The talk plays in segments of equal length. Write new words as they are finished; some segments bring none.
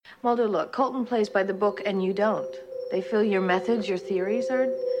Mulder, look, Colton plays by the book and you don't. They feel your methods, your theories are...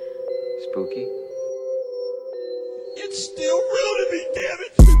 spooky. It's still real to me, damn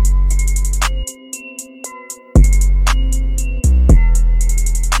it!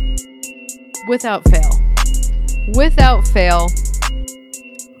 Without fail,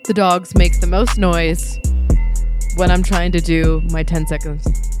 the dogs make the most noise when I'm trying to do my 10 seconds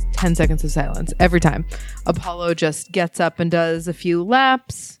of silence. Every time. Apollo just gets up and does a few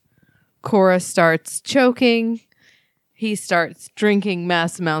laps. Cora starts choking. He starts drinking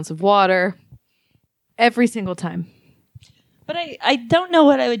mass amounts of water. Every single time. But I don't know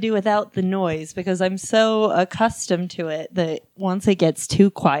what I would do without the noise because I'm so accustomed to it that once it gets too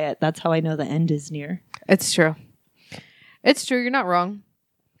quiet, that's how I know the end is near. It's true. It's true. You're not wrong.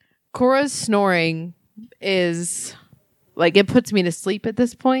 Cora's snoring is like, it puts me to sleep at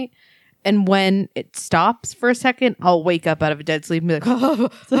this point. And when it stops for a second, I'll wake up out of a dead sleep and be like,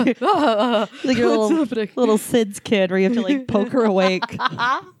 Like your little Sid's kid where you have to like poke her awake.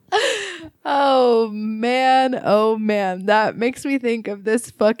 Oh man. That makes me think of this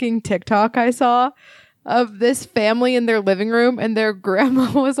fucking TikTok I saw of this family in their living room and their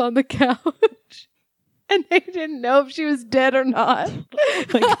grandma was on the couch and they didn't know if she was dead or not. Oh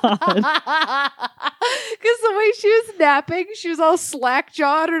my God. Because the way she was napping, she was all slack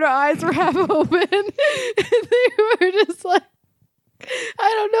jawed and her eyes were half open. And they were just like,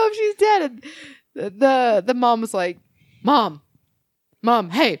 I don't know if she's dead. And the mom was like, Mom,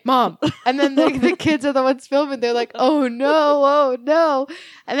 hey, Mom. And then the kids are the ones filming. They're like, oh no.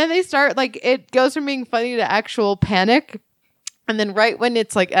 And then they start, like, it goes from being funny to actual panic. And then right when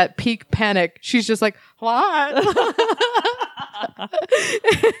it's like at peak panic, she's just like, what?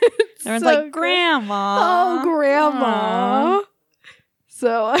 Everyone's like, Grandma. Oh, Grandma.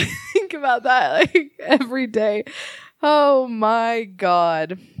 So I think about that like every day. Oh my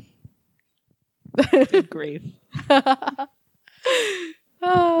God. Good grief.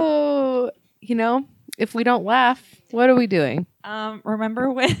 Oh, if we don't laugh, what are we doing? Remember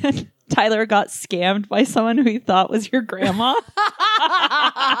when Tyler got scammed by someone who he thought was your grandma?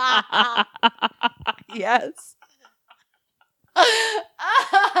 Yes.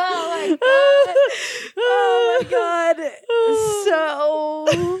 Oh my God. So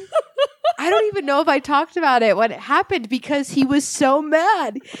I don't even know if I talked about it when it happened because he was so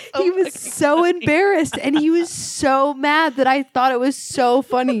mad. He was so embarrassed and he was so mad that I thought it was so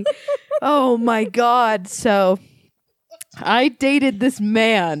funny. Oh my God. So I dated this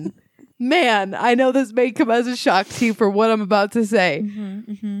man. I know this may come as a shock to you for what I'm about to say.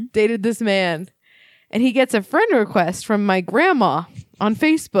 Dated this man. And he gets a friend request from my grandma on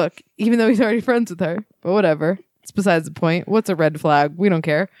Facebook, even though he's already friends with her. But whatever. It's besides the point. What's a red flag? We don't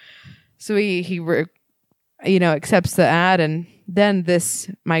care. So he accepts the ad. And then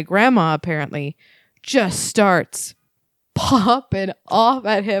my grandma apparently just starts popping off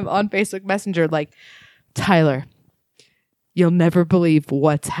at him on Facebook Messenger like, Tyler, you'll never believe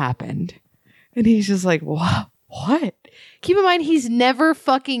what's happened. And he's just like, what? Keep in mind, he's never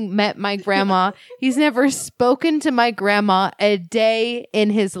fucking met my grandma. He's never spoken to my grandma a day in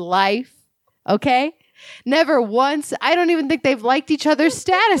his life. Okay? Never once. I don't even think they've liked each other's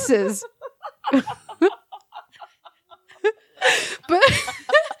statuses. But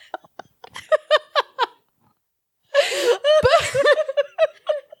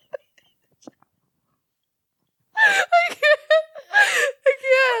I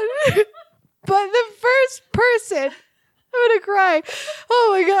can't. But the first person, I'm gonna cry. Oh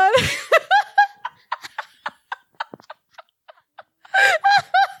my God.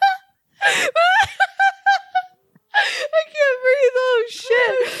 I can't breathe. Oh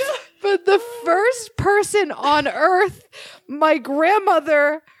shit. But the first person on earth my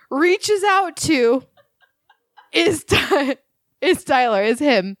grandmother reaches out to is Tyler, is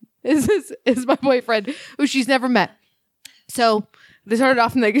him. Is my boyfriend who she's never met. So they started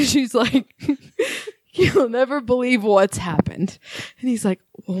off and she's like, you'll never believe what's happened. And he's like,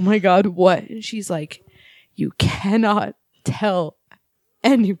 oh my God, what? And she's like, you cannot tell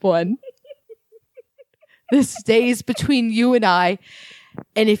anyone. This stays between you and I.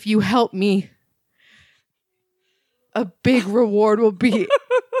 And if you help me, a big reward will be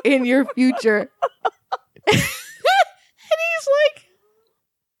in your future. And he's like,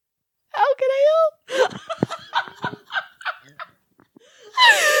 how can I help?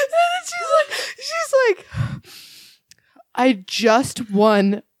 And she's like, I just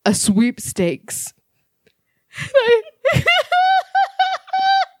won a sweepstakes.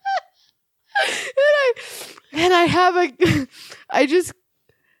 And I just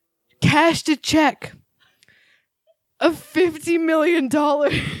cashed a check of $50 million.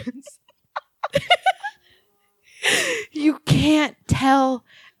 You can't tell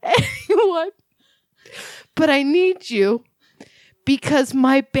anyone, but I need you because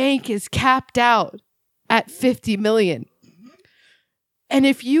my bank is capped out at 50 million. And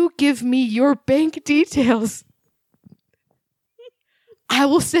if you give me your bank details, I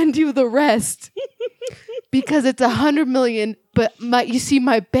will send you the rest because it's 100 million. But you see,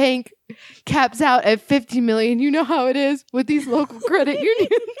 my bank caps out at 50 million. You know how it is with these local credit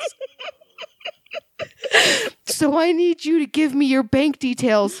unions. So I need you to give me your bank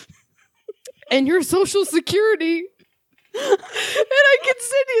details and your social security, and I can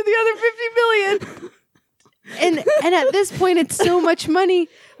send you the other 50 million. And at this point, it's so much money.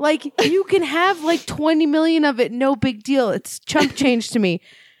 Like, you can have like 20 million of it, no big deal. It's chump change to me.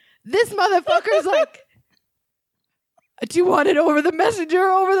 This motherfucker's like, do you want it over the messenger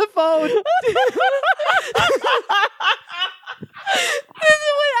or over the phone? This is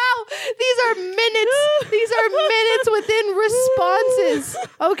without. These are minutes. These are minutes within responses.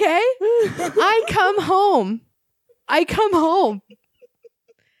 Okay? I come home.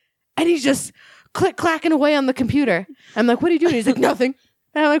 And he's just click-clacking away on the computer. I'm like, what are you doing? He's like, nothing.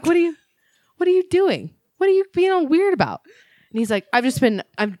 And I'm like, what are you doing? What are you being all weird about? And he's like, I've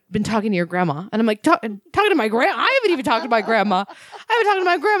been talking to your grandma. And I'm like, talking to my grandma? I haven't even talked to my grandma. I haven't talked to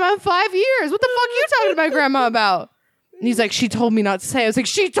my grandma in 5 years. What the fuck are you talking to my grandma about? And he's like, she told me not to say. I was like,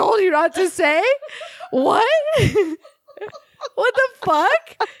 she told you not to say? What? What the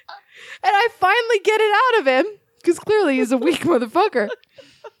fuck? And I finally get it out of him, because clearly he's a weak motherfucker.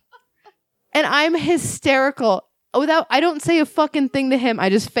 And I'm hysterical. I don't say a fucking thing to him. I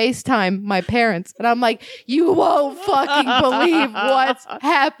just FaceTime my parents. And I'm like, you won't fucking believe what's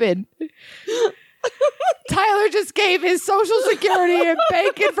happened. Tyler just gave his social security and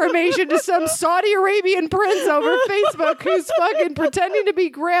bank information to some Saudi Arabian prince over Facebook who's fucking pretending to be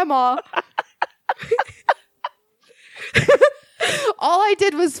grandma. All I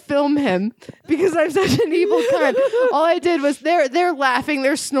did was film him because I'm such an evil cunt. All I did was they're laughing,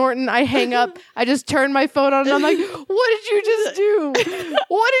 they're snorting. I hang up. I just turn my phone on and I'm like, what did you just do?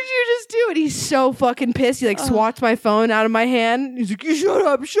 What did you just do? And he's so fucking pissed. He like swats my phone out of my hand. He's like, you shut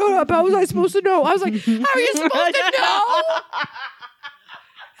up. How was I supposed to know? I was like, how are you supposed to know?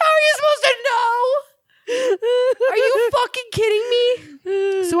 How are you supposed to know? Are you fucking kidding me?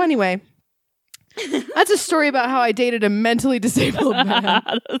 So anyway, that's a story about how I dated a mentally disabled man.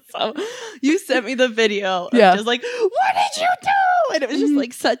 So, you sent me the video. Yeah. Just like, what did you do? And it was just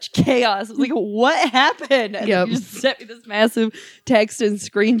like such chaos. I was like, what happened? And then you just sent me this massive text and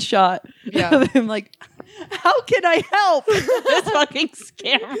screenshot of him like, how can I help this fucking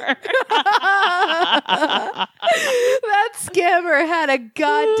scammer? That scammer had a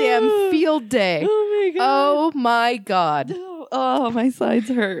goddamn field day. Oh my God. Oh my God. Oh, my sides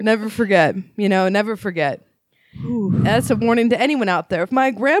hurt. Never forget. Never forget. That's a warning to anyone out there. If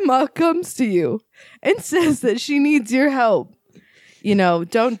my grandma comes to you and says that she needs your help,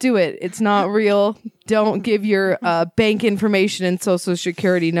 don't do it. It's not real. Don't give your bank information and social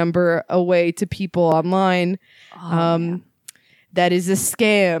security number away to people online. That is a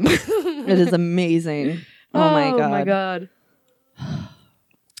scam. It is amazing. Oh my God. Oh my God.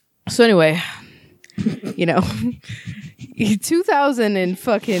 So anyway,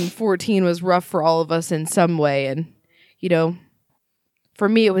 2014 was rough for all of us in some way. And, for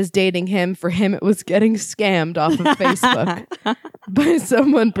me, it was dating him. For him, it was getting scammed off of Facebook by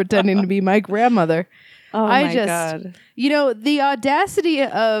someone pretending to be my grandmother. Oh my God. The audacity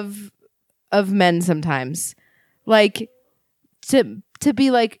of men sometimes, like to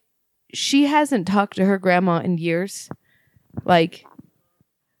be like, she hasn't talked to her grandma in years. Like,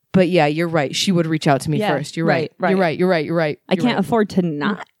 but yeah, you're right. She would reach out to me first. You're right. You're right. I can't afford to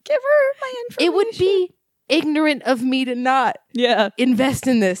not give her my information. It would be ignorant of me to not invest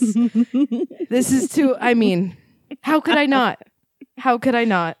in this. This is too, how could I not? Oh my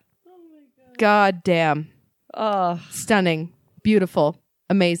God. God damn. Stunning. Beautiful.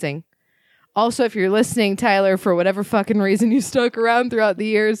 Amazing. Also, if you're listening, Tyler, for whatever fucking reason you stuck around throughout the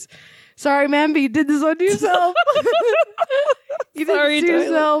years, sorry, man, but you did this on yourself. You did this to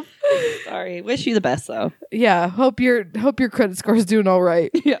yourself. Sorry. Wish you the best, though. Yeah. Hope your credit score is doing all right.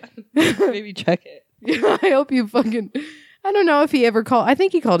 Yeah. Maybe check it. Yeah, I hope you fucking... I don't know if he ever called... I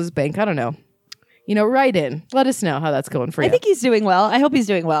think he called his bank. I don't know. Write in. Let us know how that's going for you. I think he's doing well. I hope he's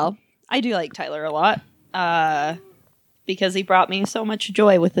doing well. I do like Tyler a lot. Because he brought me so much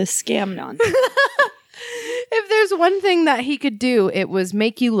joy with this scam nonsense. If there's one thing that he could do, it was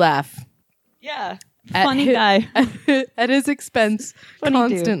make you laugh. Yeah. Funny guy. At his expense. Funny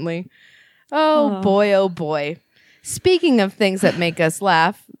constantly. Oh boy, oh boy. Speaking of things that make us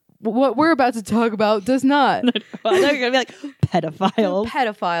laugh, what we're about to talk about does not. Well, they're going to be like,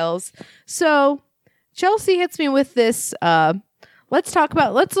 pedophiles. So Chelsea hits me with this, let's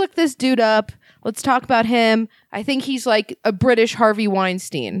look this dude up. Let's talk about him. I think he's like a British Harvey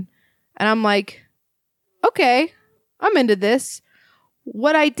Weinstein. And I'm like, okay, I'm into this.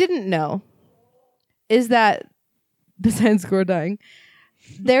 What I didn't know is that, besides Gore dying,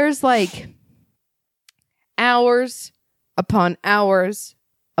 there's like hours upon hours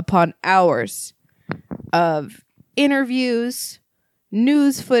upon hours of interviews,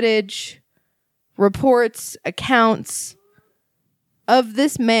 news footage, reports, accounts of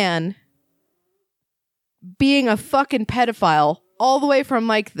this man being a fucking pedophile all the way from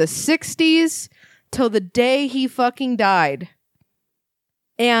like the 60s till the day he fucking died.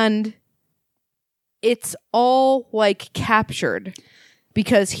 And it's all like captured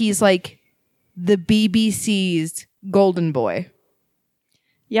because he's like the BBC's golden boy.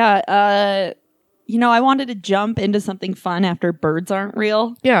 Yeah, I wanted to jump into something fun after Birds Aren't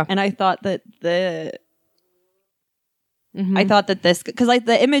Real. Yeah. And I thought that this, because like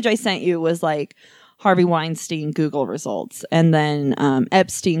the image I sent you was like Harvey Weinstein Google results, and then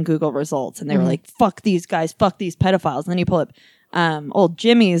Epstein Google results, and they were like, fuck these guys, fuck these pedophiles. And then you pull up old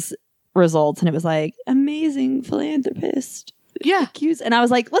Jimmy's results, and it was like, amazing philanthropist. Yeah. Accused. And I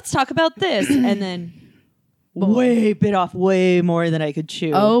was like, let's talk about this. And then bit off way more than I could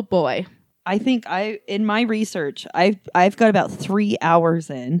chew. Oh boy. I think in my research, I've got about 3 hours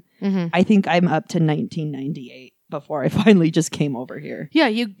in. I think I'm up to 1998 before I finally just came over here. Yeah,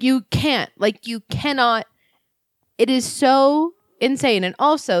 you can't. Like, you cannot. It is so insane. And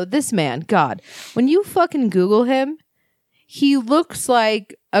also, this man, God, when you fucking Google him, he looks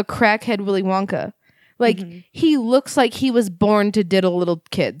like a crackhead Willy Wonka. Like, he looks like he was born to diddle little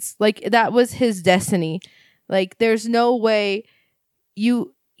kids. Like, that was his destiny. Like, there's no way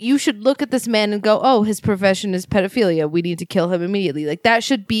you should look at this man and go, oh, his profession is pedophilia. We need to kill him immediately. Like, that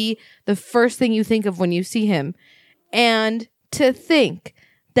should be the first thing you think of when you see him. And to think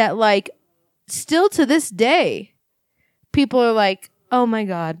that, like, still to this day, people are like, oh my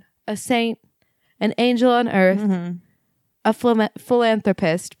God, a saint, an angel on earth, a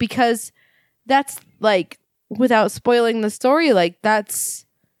philanthropist, because that's like, without spoiling the story, like,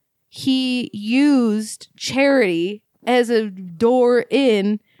 he used charity as a door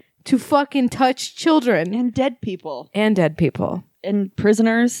in to fucking touch children. And dead people. And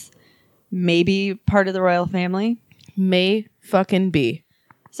prisoners, maybe part of the royal family. May fucking be.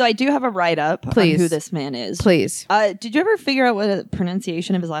 So I do have a write-up on who this man is. Please. Did you ever figure out what the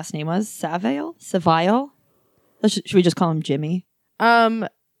pronunciation of his last name was? Savile? Should we just call him Jimmy?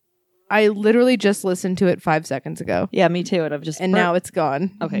 I literally just listened to it 5 seconds ago. Yeah, me too. And now it's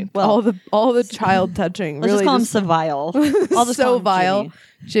gone. Okay, well, all the child touching. Let's really just call him Savile. I'll just so call him vile,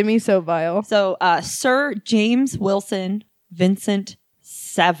 Jimmy. So vile. So, Sir James Wilson Vincent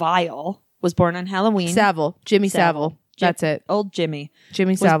Savile was born on Halloween. Jimmy Savile. That's it. Old Jimmy.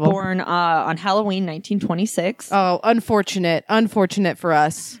 Jimmy Savile. Was born on Halloween, 1926. Oh, unfortunate for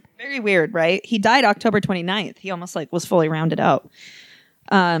us. Very weird, right? He died October 29th. He almost like was fully rounded out.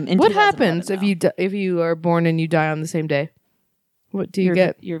 What happens if you are born and you die on the same day? What do you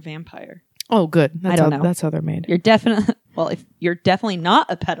get? You're a vampire. Oh, good. I don't know. That's how they're made. You're definitely if you're definitely not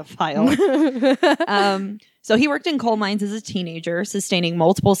a pedophile. So he worked in coal mines as a teenager, sustaining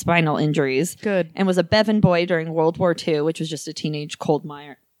multiple spinal injuries. Good. And was a Bevan boy during World War II, which was just a teenage coal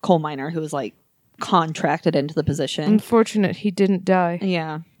miner who was like contracted into the position. Unfortunate he didn't die.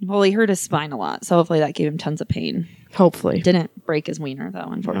 Yeah. Well, he hurt his spine a lot, so hopefully that gave him tons of pain. Hopefully. Didn't break his wiener, though,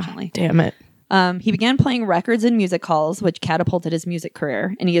 unfortunately. Oh, damn it. He began playing records in music halls, which catapulted his music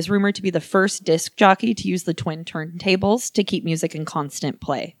career, and he is rumored to be the first disc jockey to use the twin turntables to keep music in constant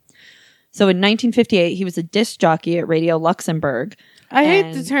play. So in 1958, he was a disc jockey at Radio Luxembourg. I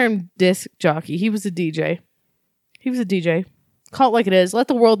hate the term disc jockey. He was a DJ. Call it like it is. Let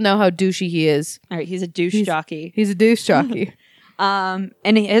the world know how douchey he is. All right, he's a douche jockey. He's a douche jockey. And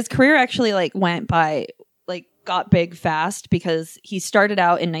his career actually got big fast because he started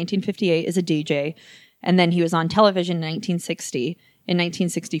out in 1958 as a DJ, and then he was on television in 1960. In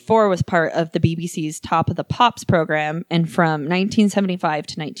 1964 was part of the BBC's Top of the Pops program, and from 1975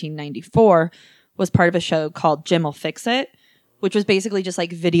 to 1994 was part of a show called Jim'll Fix It, which was basically just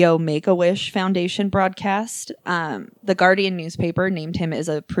like Video Make-A-Wish Foundation broadcast. The Guardian newspaper named him as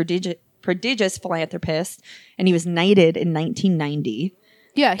a prodigious philanthropist, and he was knighted in 1990.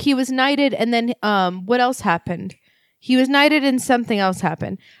 Yeah, he was knighted, and then what else happened? He was knighted and something else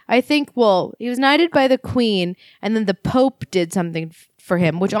happened. I think, he was knighted by the Queen, and then the Pope did something for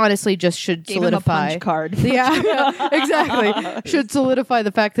him, which honestly just should Gave him a solidify. punch card. Yeah, exactly. Should solidify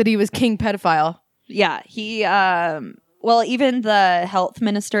the fact that he was king pedophile. Yeah, he well, even the health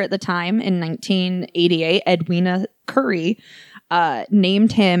minister at the time in 1988, Edwina Curry,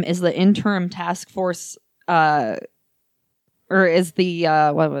 named him as the interim task force or is the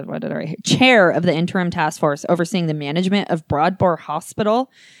what did I write? Chair of the interim task force overseeing the management of Broadmoor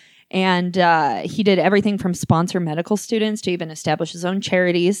Hospital. And he did everything from sponsor medical students to even establish his own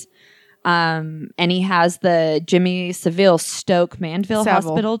charities. And he has the Jimmy Savile Stoke Manville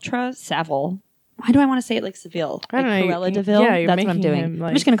Hospital Trust. Savile. Why do I want to say it like Seville? I don't know. Cruella de Vil? Yeah, you're That's what I'm making doing. him, like,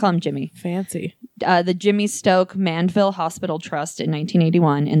 I'm just going to call him Jimmy. Fancy. The Jimmy Stoke Manville Hospital Trust in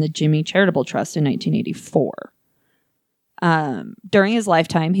 1981 and the Jimmy Charitable Trust in 1984. During his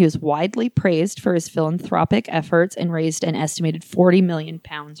lifetime, he was widely praised for his philanthropic efforts and raised an estimated £40 million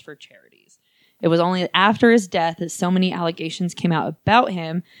for charities. It was only after his death that so many allegations came out about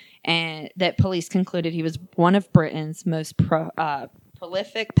him and that police concluded he was one of Britain's most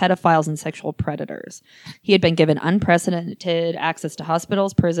prolific pedophiles and sexual predators. He had been given unprecedented access to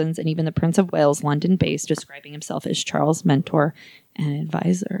hospitals, prisons, and even the Prince of Wales London base, describing himself as Charles' mentor and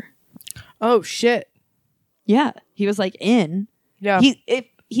advisor. Oh, shit. Yeah, he was like in. Yeah. He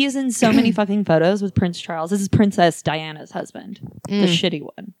is in so many fucking photos with Prince Charles. This is Princess Diana's husband, the shitty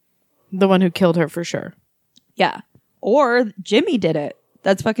one. The one who killed her for sure. Yeah. Or Jimmy did it.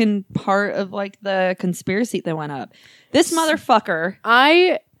 That's fucking part of like the conspiracy that went up. This motherfucker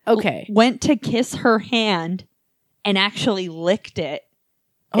went to kiss her hand and actually licked it.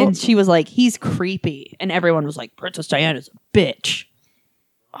 Oh. And she was like, he's creepy. And everyone was like, Princess Diana's a bitch.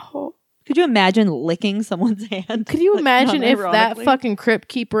 Oh. Could you imagine licking someo's hand? Could you imagine if that unironically? fucking crypt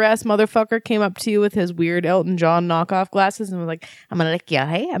keeper ass motherfucker came up to you with his weird Elton John knockoff glasses and was like, I'm gonna lick your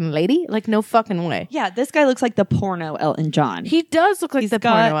hand, lady? Like, no fucking way. Yeah, this guy looks like the porno Elton John. He does look like He's the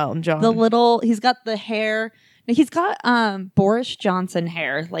got porno Elton John. he's got the hair. He's got Boris Johnson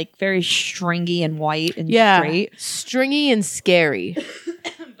hair, like very stringy and white and straight. Stringy and scary.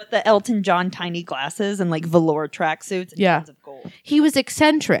 But the Elton John tiny glasses and like velour tracksuits and tons of gold. He was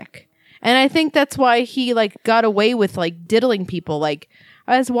eccentric. And I think that's why he like got away with like diddling people. Like,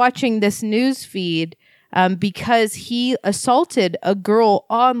 I was watching this news feed because he assaulted a girl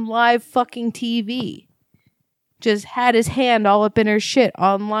on live fucking TV. Just had his hand all up in her shit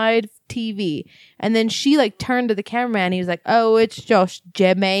on live TV. And then she like turned to the cameraman and he was like, oh, it's Josh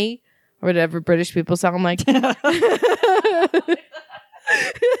Jemmy. Or whatever British people sound like.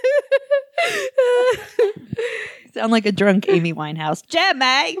 Sound like a drunk Amy Winehouse.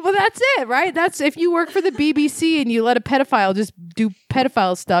 Jemmy! Well, that's it, right? That's if you work for the BBC and you let a pedophile just do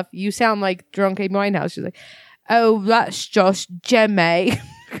pedophile stuff, you sound like drunk Amy Winehouse. She's like, oh, that's Josh Jemmy.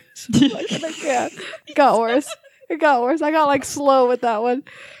 It got worse. It got worse. I got like slow with that one.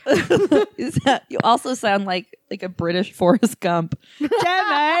 You also sound like a British Forrest Gump. Jemmy!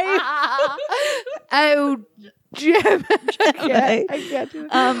 Oh, Jemmy. I can't do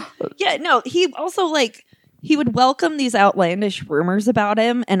it. Yeah, no, he also like he would welcome these outlandish rumors about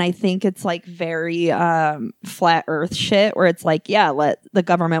him, and I think it's like very flat earth shit where it's like, yeah, the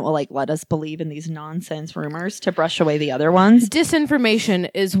government will like let us believe in these nonsense rumors to brush away the other ones. Disinformation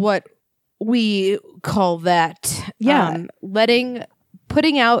is what we call that. Yeah.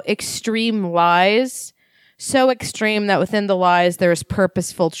 Putting out extreme lies, so extreme that within the lies there's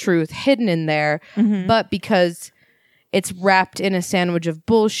purposeful truth hidden in there, but because it's wrapped in a sandwich of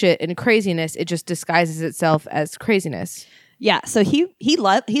bullshit and craziness, it just disguises itself as craziness. Yeah, so he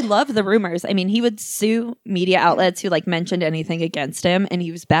loved the rumors. I mean, he would sue media outlets who like mentioned anything against him, and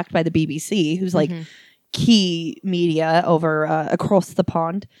he was backed by the BBC, who's like key media over across the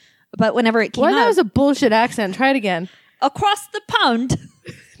pond. But whenever it came That out, was a bullshit accent. Try it again. across the pond.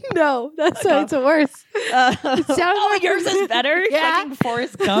 No, that sounds worse. It sounds yours is better. Yeah. Fucking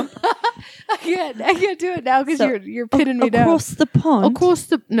Forrest Gump. I can't do it now because you're pinning me down. Across the pond. Across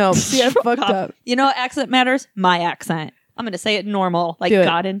the no. See, I fucked up. You know what accent matters? My accent. I'm going to say it normal, like Do it.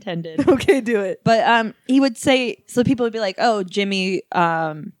 God intended. Okay, do it. But he would say, so people would be like, oh, Jimmy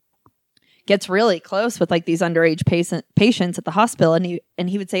gets really close with like these underage patients at the hospital. And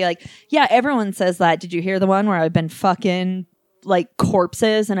he would say like, yeah, everyone says that. Did you hear the one where I've been fucking like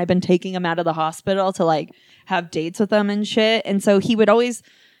corpses and I've been taking them out of the hospital to like have dates with them and shit? And so he would always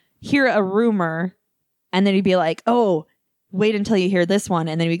hear a rumor and then he'd be like, oh, wait until you hear this one.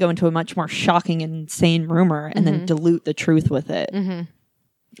 And then we go into a much more shocking and insane rumor and then dilute the truth with it.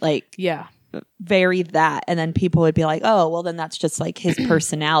 Like, Yeah. vary that. And then people would be like, oh, well, then that's just like his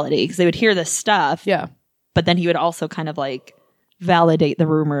personality. Because they would hear this stuff. Yeah. But then he would also kind of like validate the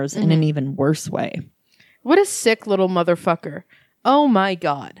rumors in an even worse way. What a sick little motherfucker. Oh my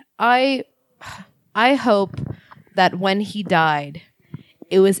God. I hope that when he died,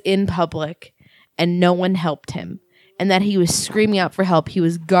 it was in public and no one helped him. And that he was screaming out for help. He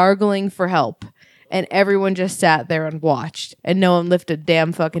was gargling for help. And everyone just sat there and watched. And no one lifted a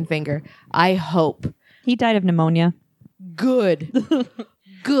damn fucking finger. I hope. He died of pneumonia. Good.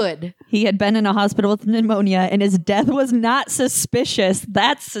 Good. He had been in a hospital with pneumonia and his death was not suspicious.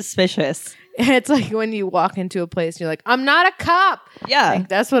 That's suspicious. It's like when you walk into a place and you're like, I'm not a cop. Yeah. Like,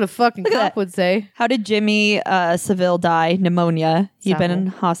 that's what a fucking cop would say. How did Jimmy Savile die? Pneumonia. He'd been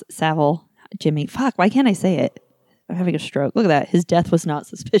in Savile. Jimmy. Fuck, why can't I say it? I'm having a stroke. Look at that. His death was not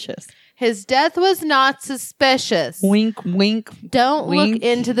suspicious. His death was not suspicious. Wink, wink. Don't wink. look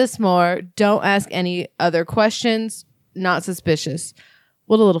into this more. Don't ask any other questions. Not suspicious.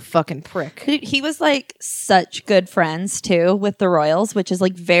 What a little fucking prick. He was like such good friends too with the royals, which is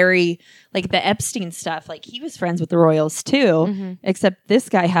like very like the Epstein stuff. Like he was friends with the royals too, except this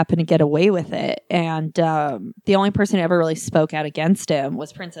guy happened to get away with it. And the only person who ever really spoke out against him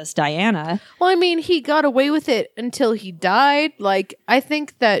was Princess Diana. Well, I mean, he got away with it until he died. Like, I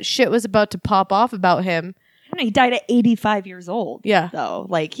think that shit was about to pop off about him. I don't know, he died at 85 years old. Yeah. Though,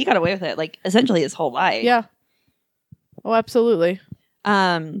 like he got away with it like essentially his whole life. Yeah. Oh, absolutely.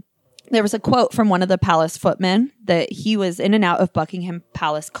 There was a quote from one of the palace footmen that he was in and out of Buckingham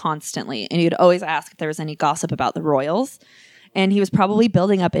Palace constantly, and he'd always ask if there was any gossip about the royals. And he was probably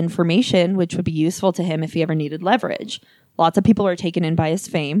building up information which would be useful to him if he ever needed leverage. Lots of people were taken in by his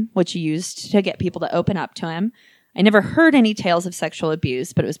fame, which he used to get people to open up to him. I never heard any tales of sexual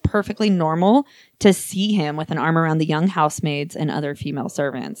abuse, but it was perfectly normal to see him with an arm around the young housemaids and other female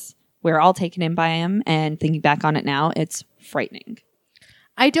servants. We're all taken in by him, and thinking back on it now, it's frightening.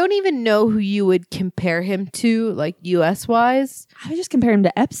 I don't even know who you would compare him to, like, US wise. I would just compare him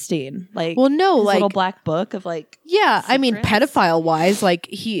to Epstein. Like, well, no, his like little black book of like, yeah, I mean, secrets. pedophile wise, like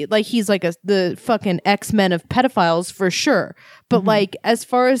he's like the fucking X-Men of pedophiles for sure. But like, as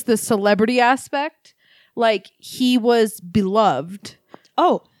far as the celebrity aspect, like he was beloved.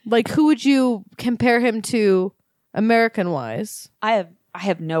 Oh, Like, who would you compare him to American wise? I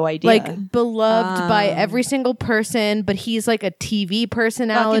have no idea. Like, beloved by every single person, but he's like a TV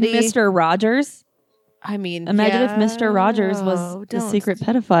personality. Fucking Mr. Rogers. I mean, Imagine yeah. if Mr. Rogers was the secret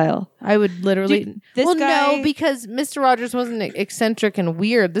pedophile. I would literally. Dude, this well, guy- no, because Mr. Rogers wasn't eccentric and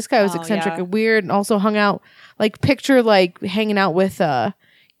weird. This guy was eccentric and weird, and also hung out. Like, picture like hanging out with, the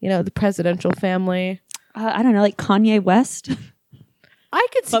presidential family. I don't know, like Kanye West. I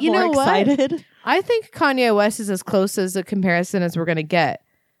could see. But You more know excited. what? I think Kanye West is as close as a comparison as we're gonna get,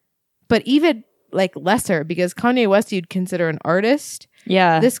 but even like lesser, because Kanye West you'd consider an artist.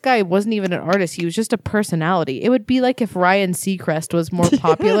 Yeah. This guy wasn't even an artist. He was just a personality. It would be like if Ryan Seacrest was more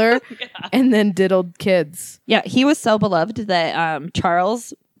popular and then diddled kids. Yeah, he was so beloved that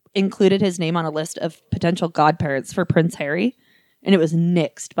Charles included his name on a list of potential godparents for Prince Harry, and it was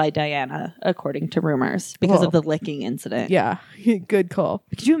nixed by Diana, according to rumors, because of the licking incident. Yeah, good call.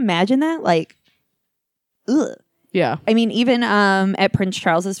 Could you imagine that? Like, ugh. Yeah. I mean, even at Prince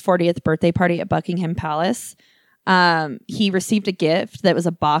Charles's 40th birthday party at Buckingham Palace, he received a gift that was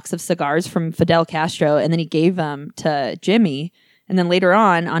a box of cigars from Fidel Castro, and then he gave them to Jimmy. And then later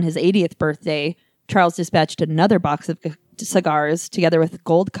on his 80th birthday, Charles dispatched another box of cigars together with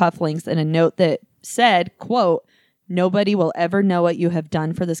gold cufflinks and a note that said, quote, "Nobody will ever know what you have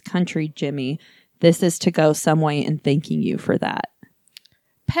done for this country, Jimmy. This is to go some way in thanking you for that."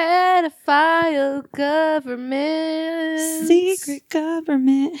 Pedophile government. Secret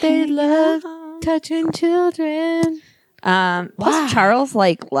government. They love touching children. Plus Charles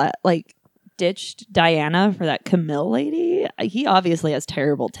like ditched Diana for that Camille lady. He obviously has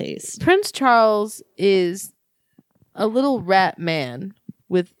terrible taste. Prince Charles is a little rat man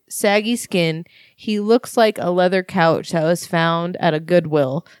with saggy skin. He looks like a leather couch that was found at a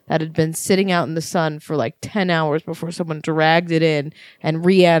Goodwill that had been sitting out in the sun for like 10 hours before someone dragged it in and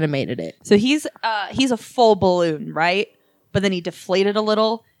reanimated it. So he's a full balloon, right? But then he deflated a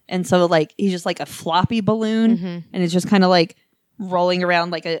little, and so like he's just like a floppy balloon, and it's just kind of like rolling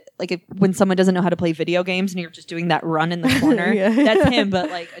around like a when someone doesn't know how to play video games and you're just doing that run in the corner. Yeah. That's him, but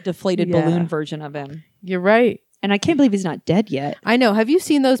like a deflated balloon version of him. You're right. And I can't believe he's not dead yet. I know. Have you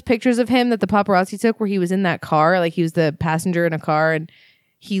seen those pictures of him that the paparazzi took where he was in that car? Like he was the passenger in a car, and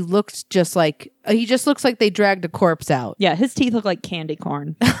he looks just like looks like they dragged a corpse out. Yeah, his teeth look like candy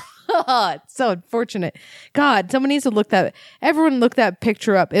corn. It's so unfortunate. God, someone needs to everyone look that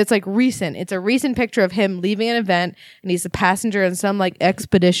picture up. It's like recent. It's a recent picture of him leaving an event, and he's a passenger in some like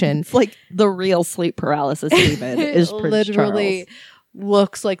expedition. It's like the real sleep paralysis demon is Prince Literally. Charles.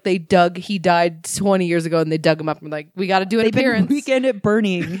 looks like he died 20 years ago and they dug him up and were like, we got to do an appearance. Been Weekend at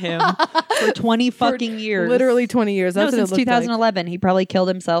Bernieing him for 20 fucking years. Literally 20 years. That's since 2011. He probably killed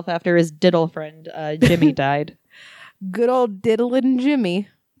himself after his diddle friend Jimmy died. Good old Diddlin' Jimmy.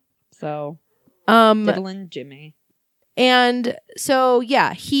 So, Diddlin' Jimmy. And so,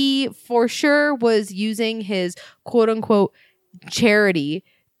 yeah, he for sure was using his quote unquote charity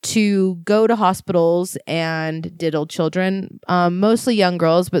to go to hospitals and diddle children, mostly young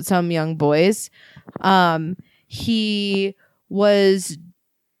girls, but some young boys. He was,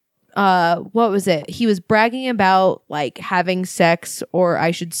 what was it? He was bragging about like having sex, or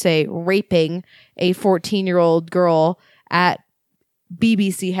I should say raping a 14-year-old girl at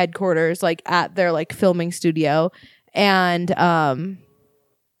BBC headquarters, like at their like filming studio. And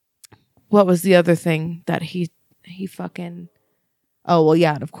what was the other thing that he fucking... Oh, well,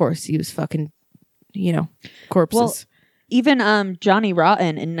 yeah, and of course, he was fucking, corpses. Well, even Johnny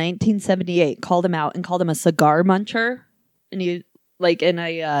Rotten in 1978 called him out and called him a cigar muncher. And he, like, in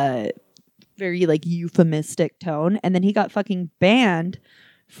a very, like, euphemistic tone. And then he got fucking banned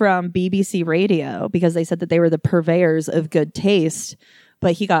from BBC Radio because they said that they were the purveyors of good taste.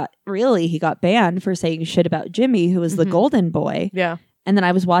 But he got banned for saying shit about Jimmy, who was the golden boy. Yeah. And then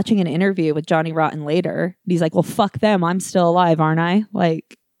I was watching an interview with Johnny Rotten later. And he's like, well, fuck them. I'm still alive, aren't I?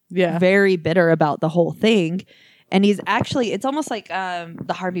 Like, yeah, very bitter about the whole thing. And he's actually, it's almost like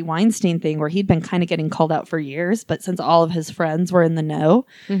the Harvey Weinstein thing where he'd been kind of getting called out for years. But since all of his friends were in the know,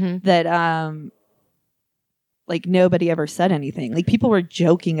 that like nobody ever said anything. Like people were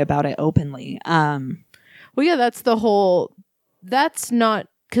joking about it openly. Well, yeah, that's not,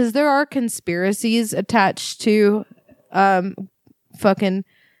 because there are conspiracies attached to fucking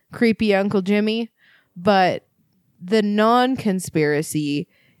creepy Uncle Jimmy, but the non-conspiracy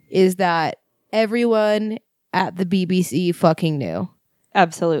is that everyone at the BBC fucking knew.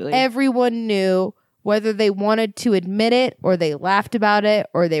 Absolutely. Everyone knew, whether they wanted to admit it or they laughed about it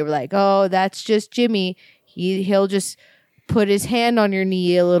or they were like, oh, that's just Jimmy. He'll just put his hand on your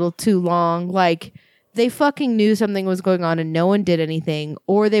knee a little too long. Like, they fucking knew something was going on and no one did anything,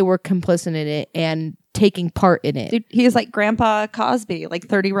 or they were complicit in it and taking part in it. Dude, he is like Grandpa Cosby. Like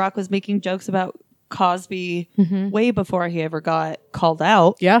 30 Rock was making jokes about Cosby way before he ever got called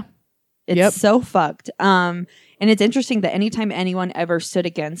out. Yeah. It's so fucked. And it's interesting that anytime anyone ever stood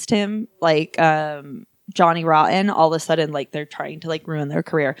against him, like Johnny Rotten, all of a sudden, like, they're trying to like ruin their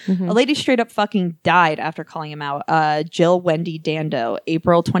career. A lady straight up fucking died after calling him out. Jill Wendy Dando,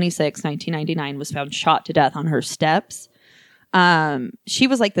 April 26, 1999, was found shot to death on her steps. She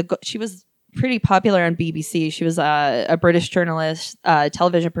was like she was pretty popular on BBC. She was a British journalist,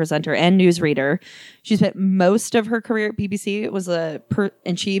 television presenter, and newsreader. She spent most of her career at BBC. It was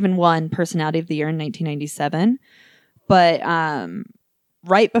and she even won Personality of the Year in 1997. But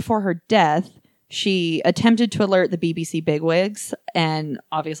right before her death, she attempted to alert the BBC bigwigs, and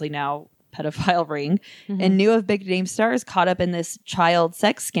obviously now pedophile ring, and knew of big name stars caught up in this child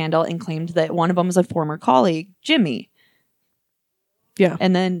sex scandal and claimed that one of them was a former colleague, Jimmy. Yeah.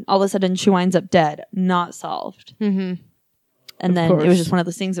 And then all of a sudden she winds up dead, not solved. And then it was just one of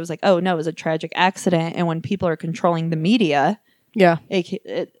those things. It was like, oh no, it was a tragic accident. And when people are controlling the media,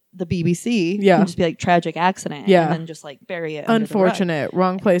 the BBC, can just be like tragic accident. Yeah. And then just like bury it. Unfortunate.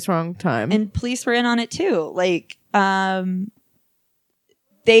 Wrong place, wrong time. And police were in on it too. Like,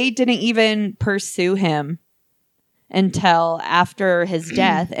 they didn't even pursue him until after his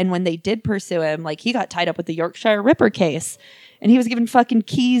death. And when they did pursue him, like, he got tied up with the Yorkshire Ripper case. And he was given fucking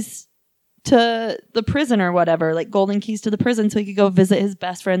keys to the prison or whatever, like golden keys to the prison, so he could go visit his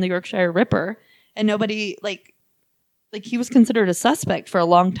best friend, the Yorkshire Ripper. And nobody, like he was considered a suspect for a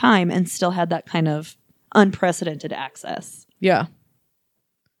long time and still had that kind of unprecedented access. Yeah.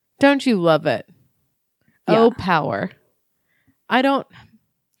 Don't you love it? Yeah. Oh, power.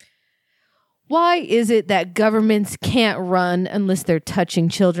 Why is it that governments can't run unless they're touching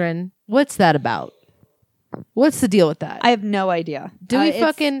children? What's that about? What's the deal with that? I have no idea. Do we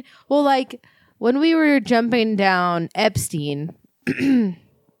fucking... Well, like, when we were jumping down Epstein,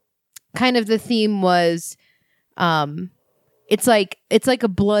 kind of the theme was... it's like a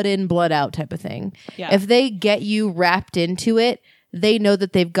blood in, blood out type of thing. Yeah. If they get you wrapped into it, they know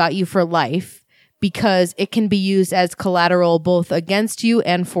that they've got you for life because it can be used as collateral both against you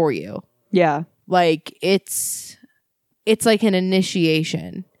and for you. Yeah. Like, it's like an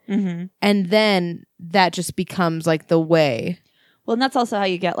initiation. And then that just becomes like the way. Well, and that's also how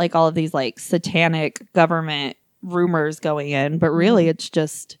you get like all of these like satanic government rumors going in. But really, it's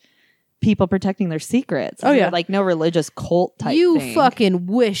just people protecting their secrets. Oh, yeah. Like no religious cult type You thing. fucking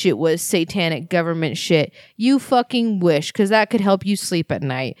wish it was satanic government shit. You fucking wish, because that could help you sleep at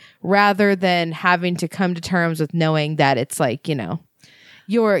night rather than having to come to terms with knowing that it's like, you know,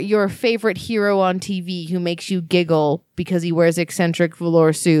 your favorite hero on TV who makes you giggle because he wears eccentric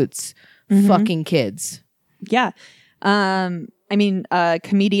velour suits. Fucking kids. Yeah. I mean,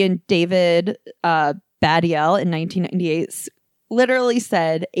 comedian David Badiel in 1998 literally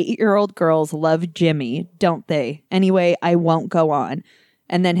said, 8-year-old girls love Jimmy, don't they? Anyway, I won't go on.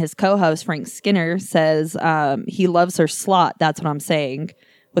 And then his co-host, Frank Skinner, says he loves her slot. That's what I'm saying.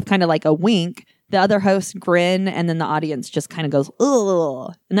 With kind of like a wink. The other hosts grin, and then the audience just kind of goes,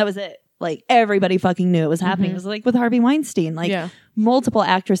 ugh. And that was it. Like, everybody fucking knew it was happening. It was like with Harvey Weinstein. Like, multiple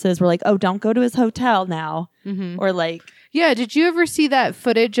actresses were like, oh, don't go to his hotel now. Or like... Yeah, did you ever see that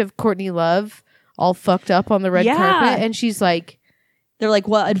footage of Courtney Love all fucked up on the red carpet? And she's like... They're like,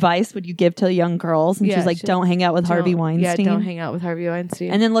 what advice would you give to young girls? And she's like, don't hang out with Harvey Weinstein. Yeah, don't hang out with Harvey Weinstein.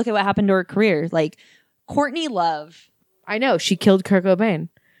 And then look at what happened to her career. Like, Courtney Love. I know, she killed Kurt Cobain.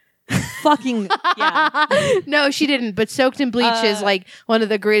 Fucking, yeah. No, she didn't. But Soaked in Bleach is like one of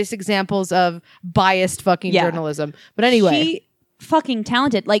the greatest examples of biased fucking journalism. But anyway. She fucking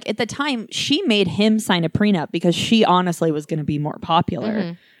talented. Like, at the time, she made him sign a prenup because she honestly was going to be more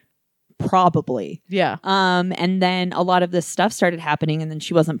popular. Probably. Yeah. And then a lot of this stuff started happening, and then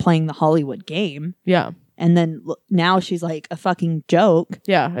she wasn't playing the Hollywood game. Yeah. And then now she's like a fucking joke.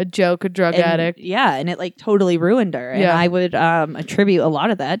 Yeah, a joke, a drug addict. Yeah, and it like totally ruined her. And I would attribute a lot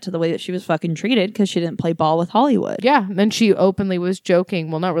of that to the way that she was fucking treated because she didn't play ball with Hollywood. Yeah, then she openly was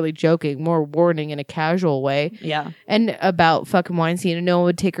joking. Well, not really joking, more warning in a casual way. Yeah. And about fucking Weinstein, and no one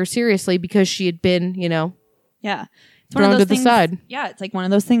would take her seriously because she had been, you know. Yeah. It's thrown to the side. Yeah, it's like one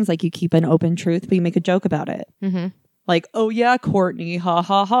of those things like you keep an open truth, but you make a joke about it. Like, oh yeah, Courtney, ha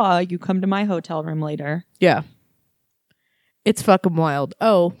ha ha, you come to my hotel room later. Yeah. It's fucking wild.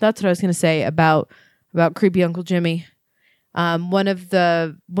 Oh, that's what I was going to say about creepy Uncle Jimmy. One of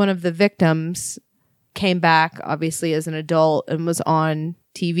the victims came back, obviously, as an adult and was on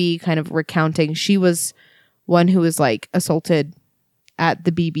TV kind of recounting. She was one who was like assaulted at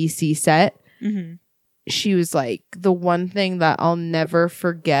the BBC set. She was like, the one thing that I'll never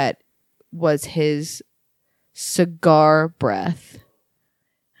forget was his cigar breath.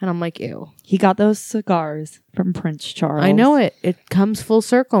 And I'm like, ew. He got those cigars from Prince Charles. I know it. It comes full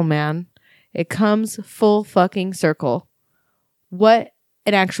circle, man. It comes full fucking circle. What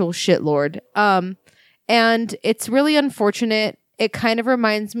an actual shitlord. And it's really unfortunate. It kind of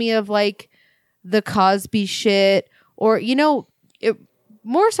reminds me of like the Cosby shit, or, you know, it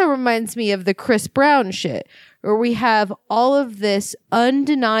more so reminds me of the Chris Brown shit, where we have all of this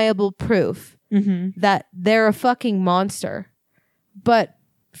undeniable proof that they're a fucking monster. But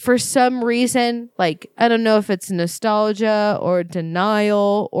for some reason, like, I don't know if it's nostalgia or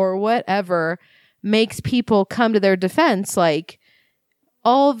denial or whatever, makes people come to their defense. Like,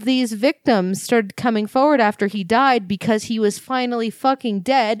 all of these victims started coming forward after he died because he was finally fucking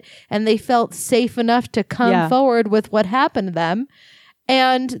dead, and they felt safe enough to come forward with what happened to them.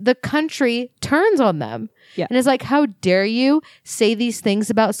 And the country turns on them. Yeah. And it's like, how dare you say these things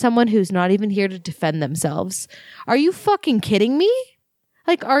about someone who's not even here to defend themselves? Are you fucking kidding me?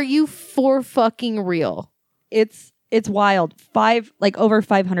 Like, are you for fucking real? It's wild. Over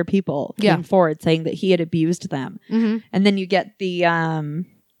 500 people came forward saying that he had abused them. And then you get the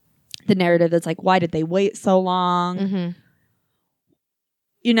narrative that's like, why did they wait so long?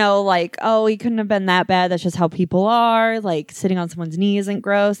 You know, like, oh, he couldn't have been that bad. That's just how people are. Like, sitting on someone's knee isn't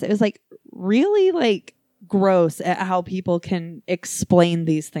gross. It was like really like gross at how people can explain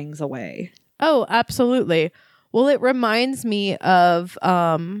these things away. Oh, absolutely. Well, it reminds me of,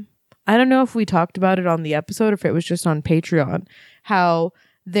 I don't know if we talked about it on the episode or if it was just on Patreon, how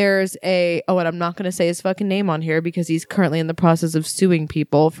there's and I'm not going to say his fucking name on here because he's currently in the process of suing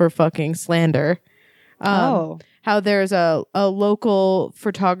people for fucking slander. How there's a local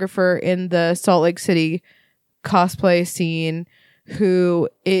photographer in the Salt Lake City cosplay scene who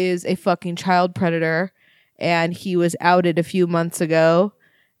is a fucking child predator, and he was outed a few months ago,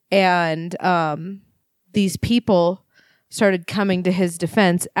 and these people started coming to his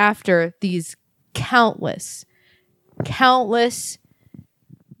defense after these countless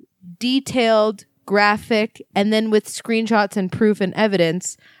detailed, graphic, and then with screenshots and proof and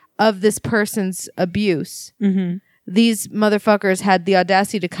evidence of this person's abuse. These motherfuckers had the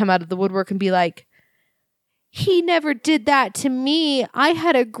audacity to come out of the woodwork and be like, he never did that to me. I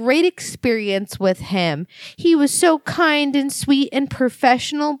had a great experience with him. He was so kind and sweet and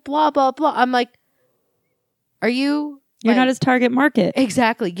professional, blah, blah, blah. I'm like, are you You're not his target market.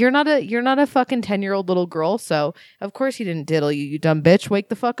 Exactly. You're not a fucking 10-year-old little girl. So of course he didn't diddle you, you dumb bitch. Wake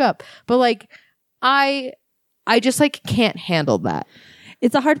the fuck up. But like, I just like can't handle that.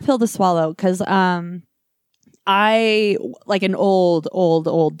 It's a hard pill to swallow because I, like an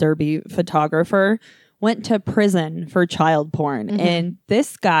old derby photographer, went to prison for child porn. And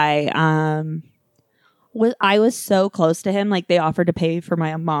this guy, I was so close to him. Like, they offered to pay for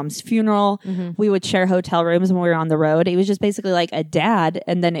my mom's funeral. We would share hotel rooms when we were on the road. He was just basically like a dad.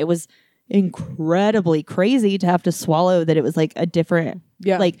 And then it was incredibly crazy to have to swallow that it was like a different,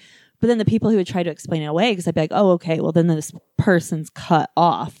 like, but then the people who would try to explain it away, because I'd be like, oh, okay, well, then this person's cut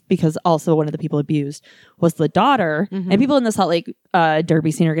off, because also one of the people abused was the daughter. And people in the Salt Lake Derby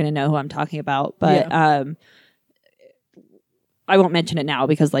scene are going to know who I'm talking about. But I won't mention it now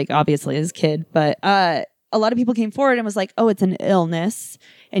because, like, obviously his kid. But a lot of people came forward and was like, oh, it's an illness.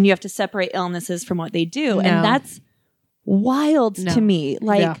 And you have to separate illnesses from what they do. And that's wild to me.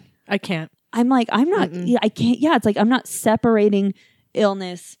 Like, I can't. I'm like, I'm not, I can't. Yeah, it's like, I'm not separating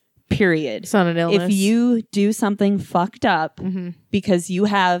illness, period. It's not an illness. If you do something fucked up because you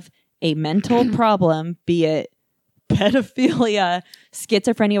have a mental problem, be it pedophilia,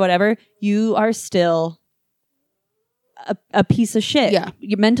 schizophrenia, whatever, you are still a piece of shit. Yeah.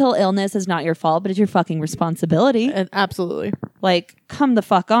 Your mental illness is not your fault, but it's your fucking responsibility. Absolutely. Like, come the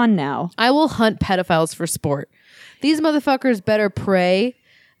fuck on now. I will hunt pedophiles for sport. These motherfuckers better pray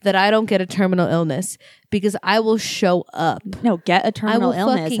that I don't get a terminal illness, because I will show up. No, get a terminal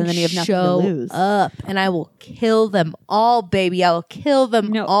illness and then you have nothing to lose. Up, and I will kill them all, baby. I will kill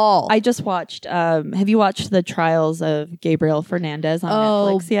them all. I just watched, have you watched the trials of Gabriel Fernandez on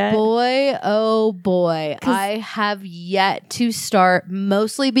Netflix yet? Oh boy. I have yet to start,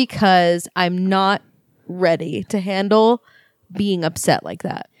 mostly because I'm not ready to handle being upset like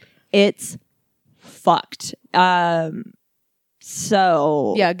that. It's fucked.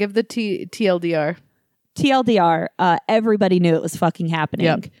 So yeah, give the TLDR. TLDR, everybody knew it was fucking happening.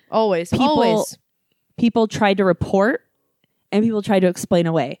 Yep. Always. People tried to report and people tried to explain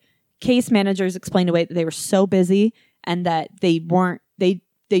away. Case managers explained away that they were so busy and that they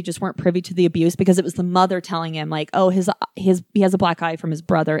just weren't privy to the abuse, because it was the mother telling him, like, oh, he has a black eye from his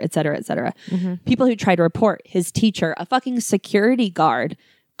brother, et cetera, et cetera. People who tried to report, his teacher, a fucking security guard,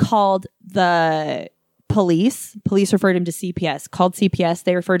 called the police referred him to CPS, called CPS.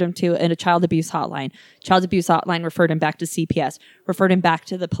 They referred him to a child abuse hotline. Child abuse hotline referred him back to CPS, referred him back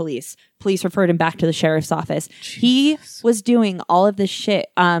to the police. Police referred him back to the sheriff's office. Jesus. He was doing all of this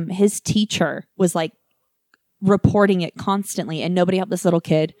shit. His teacher was like reporting it constantly, and nobody helped this little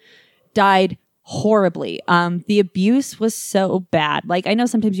kid. Died horribly. The abuse was so bad. Like, I know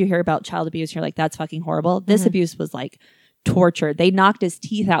sometimes you hear about child abuse and you're like, that's fucking horrible. This abuse was like torture. They knocked his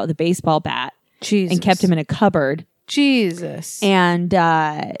teeth out with a baseball bat. Jesus. And kept him in a cupboard. Jesus. And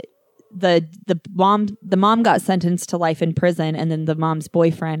the mom got sentenced to life in prison, and then the mom's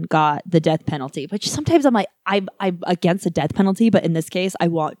boyfriend got the death penalty. Which sometimes I'm like, I'm against the death penalty, but in this case, I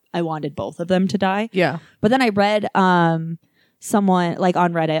wanted both of them to die. Yeah. But then I read someone, like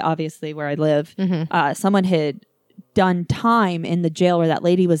on Reddit, obviously where I live, someone had done time in the jail where that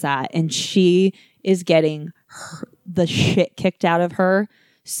lady was at, and she is getting the shit kicked out of her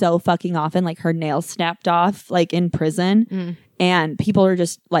so fucking often, like her nails snapped off, like in prison, and people are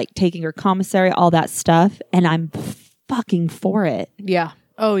just like taking her commissary, all that stuff, and I'm fucking for it. Yeah.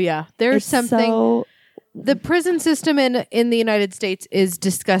 Oh yeah. There's something. The prison system in the United States is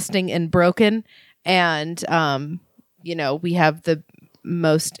disgusting and broken, and we have the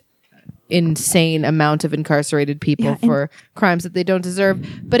most insane amount of incarcerated people for crimes that they don't deserve.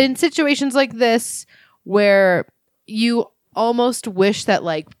 But in situations like this, where you almost wish that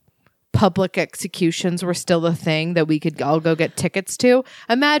like public executions were still a thing that we could all go get tickets to.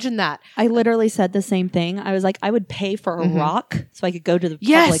 Imagine that. I literally said the same thing. I was like, I would pay for a rock so I could go to the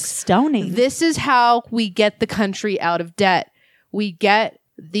public stoning. This is how we get the country out of debt. We get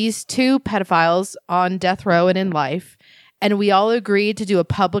these two pedophiles on death row and in life, and we all agree to do a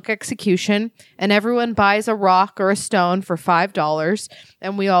public execution, and everyone buys a rock or a stone for $5,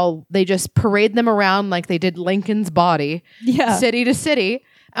 and they just parade them around like they did Lincoln's body, city to city,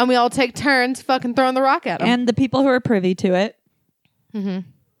 and we all take turns fucking throwing the rock at them. And the people who are privy to it,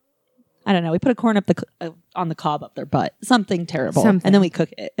 I don't know, we put a corn up on the cob up their butt, something terrible, and then we cook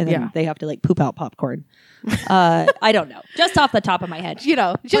it, and then they have to like poop out popcorn. I don't know, just off the top of my head,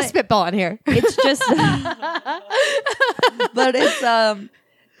 just spitballing here. It's just, but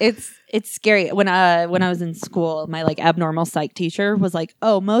it's scary. When I was in school, my like abnormal psych teacher was like,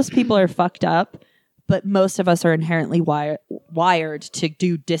 "Oh, most people are fucked up, but most of us are inherently wired to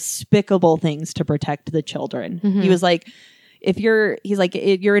do despicable things to protect the children. He was like, if you're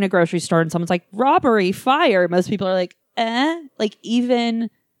in a grocery store and someone's like, robbery, fire, most people are like, like even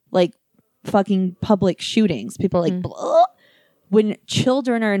like fucking public shootings. People are like, Bleh. When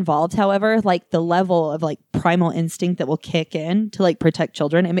children are involved, however, like the level of like primal instinct that will kick in to like protect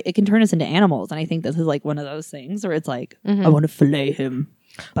children, it can turn us into animals. And I think this is like one of those things where it's like, I want to fillet him.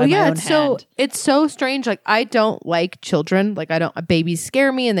 By my own hand. It's so strange. Like, I don't like children. Like, babies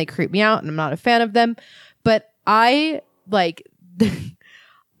scare me and they creep me out, and I'm not a fan of them. But I like,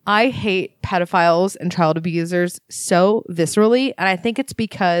 I hate pedophiles and child abusers so viscerally. And I think it's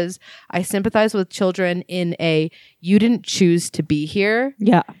because I sympathize with children in you didn't choose to be here.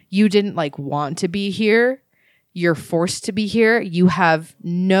 Yeah. You didn't like want to be here. You're forced to be here. You have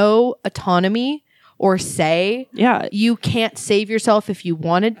no autonomy or say. Yeah. You can't save yourself if you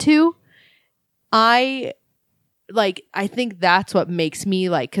wanted to. I think that's what makes me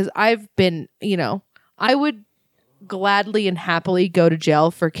like, because I've been, I would gladly and happily go to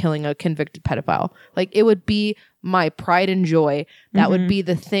jail for killing a convicted pedophile. Like, it would be my pride and joy. That would be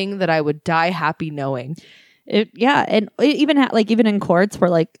the thing that I would die happy knowing. And even even in courts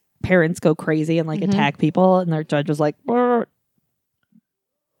where like parents go crazy and like attack people, and their judge was like, you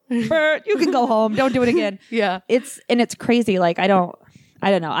can go home, don't do it again. Yeah. It's crazy. Like, I don't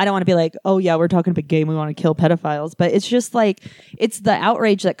know. I don't want to be like, oh yeah, we're talking big game, we want to kill pedophiles. But it's just like, it's the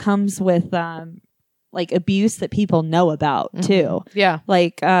outrage that comes with like abuse that people know about too. Yeah.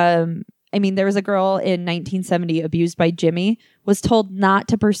 Like, I mean, there was a girl in 1970 abused by Jimmy, was told not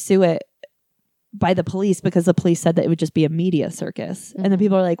to pursue it by the police because the police said that it would just be a media circus. And then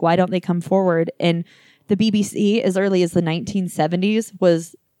people are like, why don't they come forward? And the BBC, as early as the 1970s,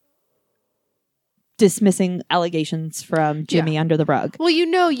 was dismissing allegations from Jimmy under the rug. Well,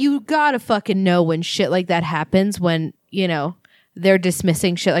 you gotta fucking know when shit like that happens, when, they're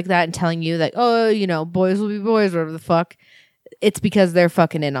dismissing shit like that and telling you that, oh, boys will be boys, whatever the fuck. It's because they're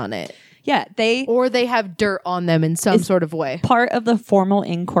fucking in on it. Yeah, they have dirt on them in some sort of way. Part of the formal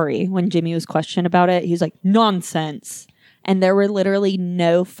inquiry, when Jimmy was questioned about it, he was like, nonsense. And there were literally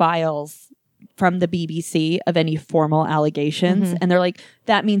no files from the BBC of any formal allegations. And they're like,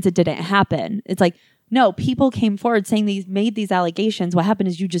 that means it didn't happen. It's like, no, people came forward saying these made these allegations. What happened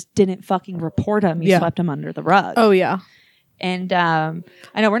is you just didn't fucking report them. You swept them under the rug. Oh, yeah. And I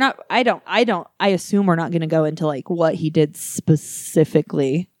know we're not, I assume we're not going to go into like what he did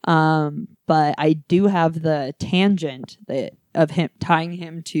specifically. But I do have the tangent of him tying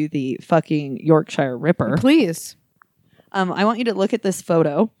him to the fucking Yorkshire Ripper. Please. I want you to look at this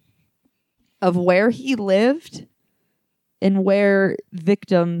photo of where he lived and where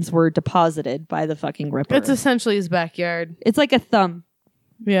victims were deposited by the fucking Ripper. It's essentially his backyard. It's like a thumb.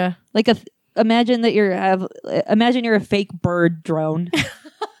 Yeah. Like imagine you're a fake bird drone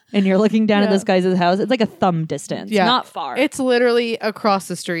and you're looking down at this guy's house. It's like a thumb distance. Yeah. Not far. It's literally across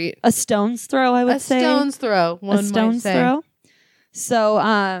the street. A stone's throw, I would say. A stone's throw. A stone's throw.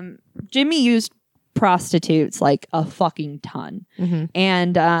 So Jimmy used prostitutes like a fucking ton.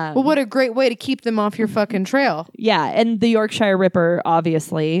 And well, what a great way to keep them off your fucking trail. Yeah. And the Yorkshire Ripper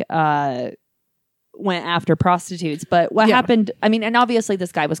obviously went after prostitutes. But what happened, I mean, and obviously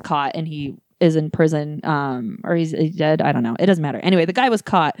this guy was caught and he is in prison, or he's dead. I don't know. It doesn't matter. Anyway, the guy was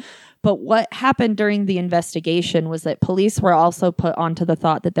caught. But what happened during the investigation was that police were also put onto the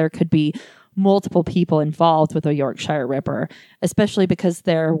thought that there could be multiple people involved with a Yorkshire Ripper, especially because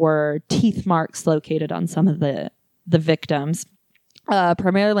there were teeth marks located on some of the victims,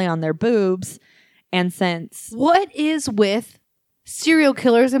 primarily on their boobs. And since... What is with serial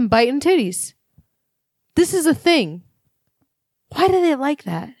killers and biting titties? This is a thing. Why do they like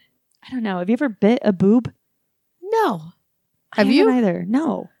that? I don't know. Have you ever bit a boob? No. Have you? Either.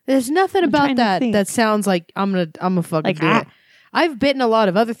 No. There's nothing about that sounds like I'm gonna fucking like, do it. I've bitten a lot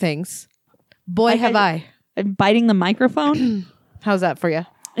of other things. Boy, have I. I'm biting the microphone. How's that for you?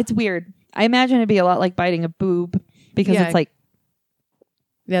 It's weird. I imagine it'd be a lot like biting a boob because it's like...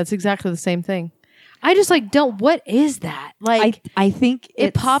 Yeah, it's exactly the same thing. I just what is that? Like, I think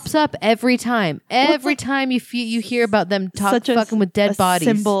it pops up every time. Every time you hear about them fucking with dead bodies.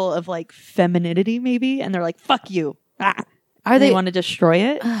 Symbol of like femininity maybe. And they're like, fuck you. They want to destroy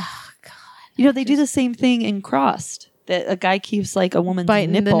it? Oh, God. They do the same thing in Crossed. That a guy keeps like a woman's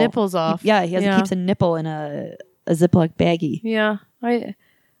biting nipple. The nipples off. He keeps a nipple in a Ziploc baggie. Yeah.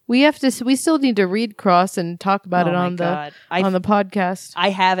 We still need to read Cross and talk about it on the podcast. I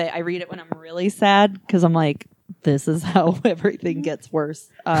have it. I read it when I'm really sad because I'm like, this is how everything gets worse.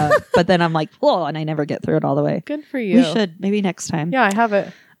 But then I'm like, and I never get through it all the way. Good for you. We should maybe next time. Yeah, I have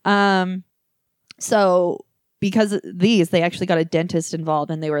it. So because of these, they actually got a dentist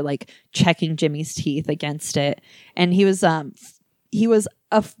involved, and they were like checking Jimmy's teeth against it. And he was a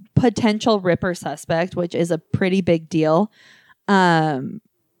potential Ripper suspect, which is a pretty big deal. But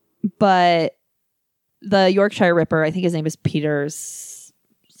the Yorkshire Ripper, I think his name is Peter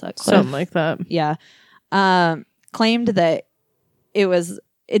Sutcliffe. Something like that. Yeah. Claimed that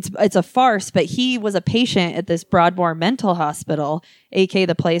it's a farce, but he was a patient at this Broadmoor mental hospital, aka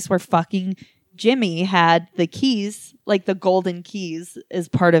the place where fucking Jimmy had the keys, like the golden keys, as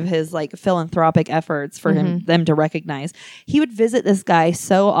part of his like philanthropic efforts for them to recognize. He would visit this guy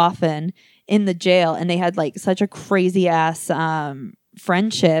so often in the jail, and they had like such a crazy ass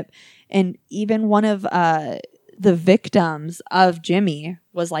friendship. And even one of the victims of Jimmy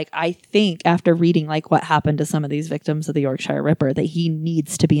was like, I think after reading like what happened to some of these victims of the Yorkshire Ripper, that he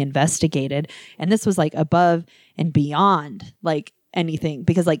needs to be investigated. And this was like above and beyond like anything,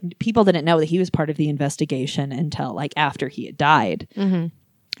 because like people didn't know that he was part of the investigation until like after he had died.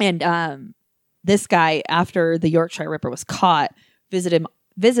 And this guy, after the Yorkshire Ripper was caught,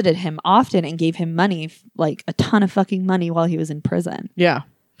 visited him often and gave him money, like a ton of fucking money, while he was in prison. Yeah.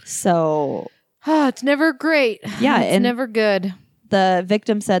 So it's never great. Yeah, it's and never good. the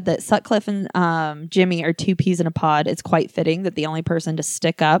victim said that Sutcliffe and Jimmy are two peas in a pod. It's quite fitting that the only person to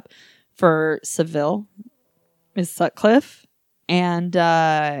stick up for Seville is Sutcliffe. And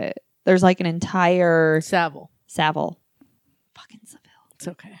there's like an entire Savile. Fucking Seville. It's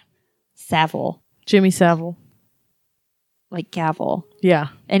okay. Savile. Jimmy Savile. Like gavel. Yeah.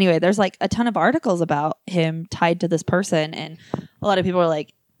 Anyway, there's like a ton of articles about him tied to this person, and a lot of people are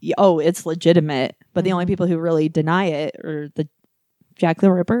like, oh, it's legitimate. But the only people who really deny it are the Jack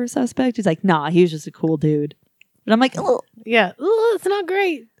the Ripper suspect. He's like, nah, he was just a cool dude. And I'm like, oh. Yeah. Ooh, it's not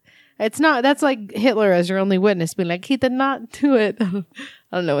great. It's not. That's like Hitler as your only witness being like, he did not do it. I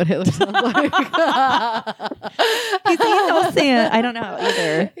don't know what Hitler sounds like. He's innocent. I don't know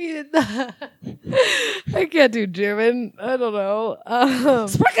either. I can't do German. I don't know.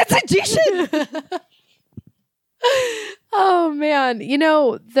 Oh man,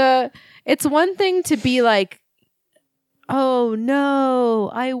 it's one thing to be like, oh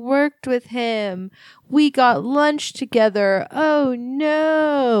no, I worked with him. We got lunch together. Oh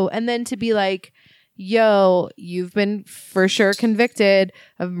no. And then to be like, yo, you've been for sure convicted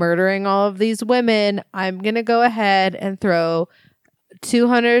of murdering all of these women. I'm going to go ahead and throw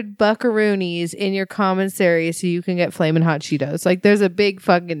 200 buckaroonies in your commissary so you can get flaming hot Cheetos. Like, there's a big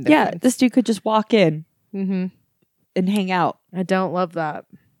fucking difference. Yeah, this dude could just walk in and hang out. I don't love that.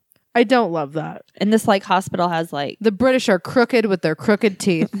 And this like hospital has like the British are crooked with their crooked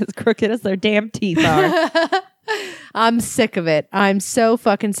teeth. as crooked as their damn teeth are. I'm sick of it. I'm so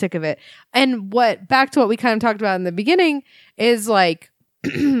fucking sick of it. And back to what we kind of talked about in the beginning is like,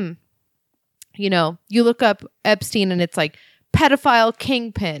 you look up Epstein and it's like pedophile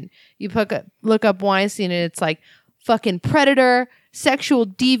kingpin. You look up Weinstein and it's like fucking predator, sexual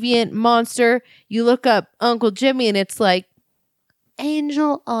deviant monster. You look up Uncle Jimmy and it's like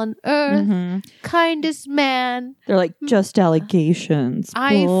angel on earth, kindest man. They're like, just allegations.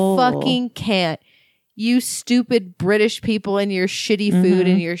 I fucking can't. You stupid British people and your shitty food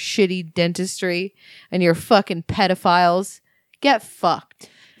and your shitty dentistry and your fucking pedophiles. Get fucked.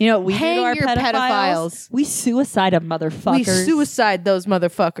 You know what we Hang do to our your pedophiles? We suicide them, motherfuckers. We suicide those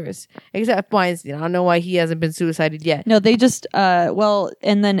motherfuckers. Except Weinstein. I don't know why he hasn't been suicided yet. No, they just,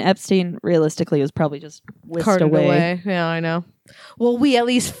 and then Epstein realistically was probably just whisked Carted away. Yeah, I know. Well, we at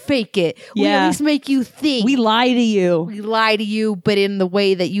least fake it. We at least make you think. We lie to you. We lie to you, but in the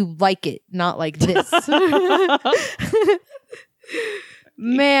way that you like it, not like this.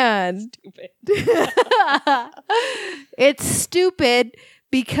 Man. It's stupid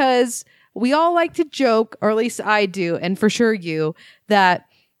because we all like to joke, or at least I do, and for sure you, that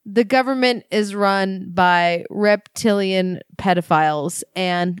the government is run by reptilian pedophiles.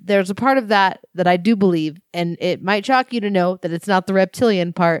 And there's a part of that I do believe, and it might shock you to know that it's not the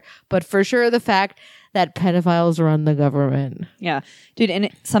reptilian part, but for sure the fact that pedophiles run the government. Yeah. Dude,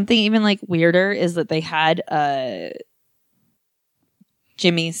 and something even like weirder is that they had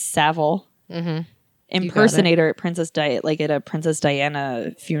Jimmy Savile impersonator at at a Princess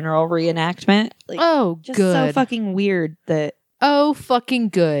Diana funeral reenactment. Like, just good. So fucking weird that. Oh, fucking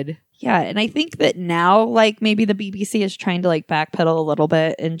good. Yeah, and I think that now, like, maybe the BBC is trying to, like, backpedal a little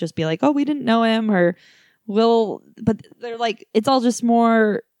bit and just be like, oh, we didn't know him, but they're like, it's all just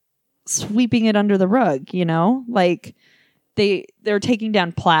more sweeping it under the rug, you know? Like, they're taking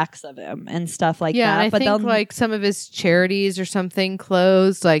down plaques of him and stuff like that. And I but think like some of his charities or something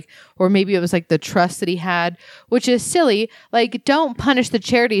closed, like, or maybe it was like the trust that he had, which is silly. Like, don't punish the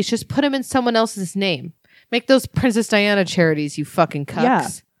charities, just put them in someone else's name. Make those Princess Diana charities, you fucking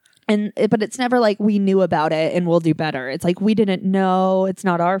cucks. Yeah. But it's never like we knew about it and we'll do better. It's like we didn't know. It's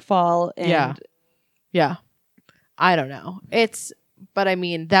not our fault. And yeah. I don't know. But I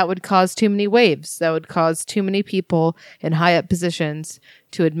mean, that would cause too many waves. That would cause too many people in high up positions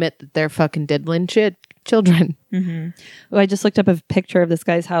to admit that they're fucking diddling children. Mm-hmm. Well, I just looked up a picture of this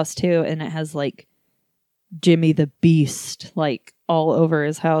guy's house too, and it has like Jimmy the Beast like all over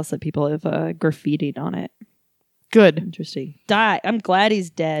his house that people have graffitied on it. Good. Interesting. I'm glad he's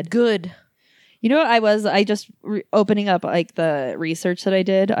dead. Good. You know what I just opening up like the research that I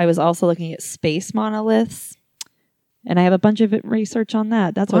did. I was also looking at space monoliths. And I have a bunch of research on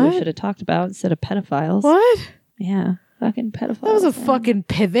that. That's what we should have talked about instead of pedophiles. What? Yeah. Fucking pedophiles. That was a fucking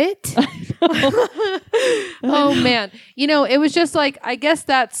pivot. Oh, man. You know, it was just like, I guess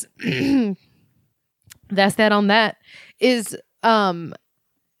that's that on that is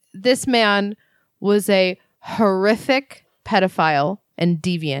this man was a horrific pedophile and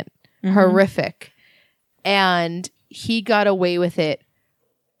deviant. Mm-hmm. Horrific. And he got away with it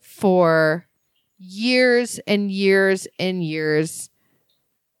for years and years and years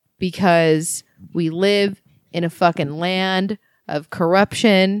because we live in a fucking land of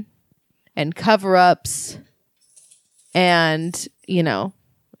corruption and cover-ups and, you know,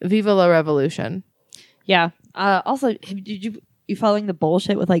 viva la revolution. Yeah. Also, did you following the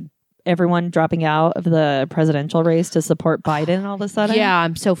bullshit with like everyone dropping out of the presidential race to support Biden all of a sudden? Yeah,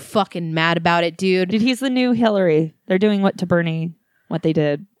 I'm so fucking mad about it, dude. Dude, he's the new Hillary. They're doing what to Bernie, what they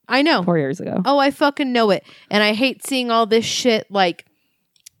did. I know. 4 years ago. Oh, I fucking know it. And I hate seeing all this shit like,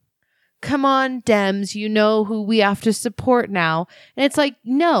 come on, Dems, you know who we have to support now. And it's like,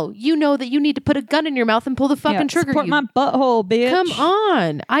 no, you know that you need to put a gun in your mouth and pull the fucking trigger. Support my butthole, bitch. Come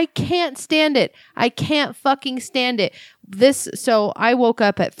on. I can't stand it. I can't fucking stand it. So I woke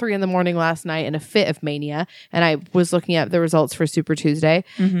up at 3 a.m. last night in a fit of mania, and I was looking at the results for Super Tuesday,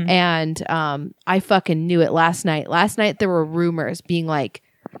 and I fucking knew it last night. Last night there were rumors being like,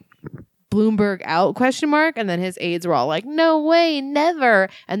 Bloomberg out ? And then his aides were all like, no way, never.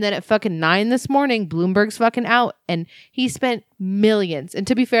 And then at fucking 9 this morning, Bloomberg's fucking out, and he spent millions. And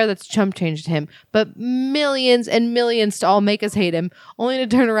to be fair, that's chump changed him, but millions and millions to all make us hate him, only to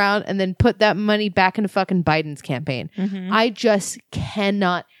turn around and then put that money back into fucking Biden's campaign. I just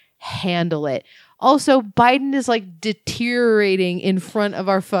cannot handle it. Also, Biden is like deteriorating in front of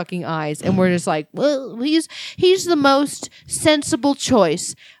our fucking eyes, and we're just like, well, he's the most sensible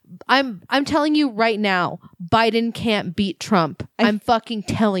choice. I'm telling you right now, Biden can't beat Trump. I'm fucking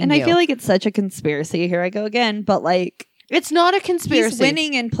telling you. And I feel like it's such a conspiracy. Here I go again, but like, it's not a conspiracy. He's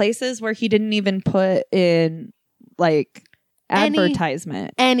winning in places where he didn't even put in like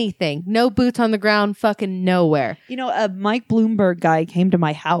advertisement. Anything. No boots on the ground, fucking nowhere. You know, a Mike Bloomberg guy came to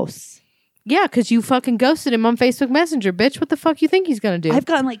my house. Yeah, because you fucking ghosted him on Facebook Messenger, bitch. What the fuck you think he's gonna do? I've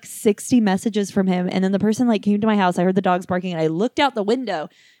gotten like 60 messages from him, and then the person like came to my house. I heard the dogs barking, and I looked out the window.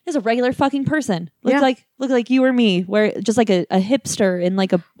 There's a regular fucking person. Looked like you or me, where just like a hipster in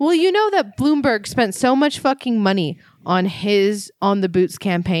like a. Well, you know that Bloomberg spent so much fucking money on the Boots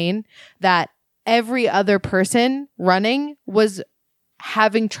campaign that every other person running was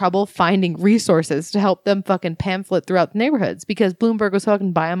having trouble finding resources to help them fucking pamphlet throughout the neighborhoods because Bloomberg was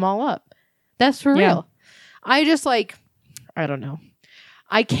fucking buy them all up. That's for real. I just like, I don't know.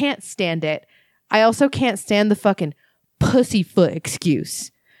 I can't stand it. I also can't stand the fucking pussyfoot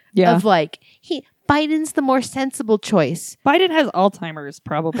excuse of like, Biden's the more sensible choice. Biden has Alzheimer's,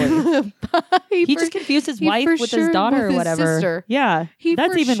 probably. He just confused his wife with his daughter or whatever. Sister. Yeah,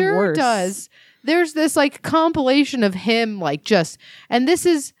 that's even worse. Does. There's this like compilation of him like just, and this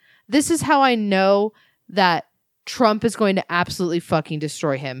is how I know that Trump is going to absolutely fucking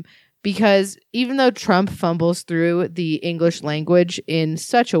destroy him. Because even though Trump fumbles through the English language in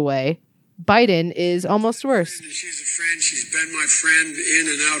such a way, Biden is almost worse. She's a friend. She's been my friend in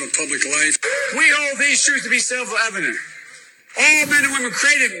and out of public life. We hold these truths to be self-evident. All men and women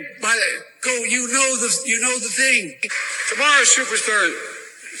created by you know the thing. Tomorrow's Superstar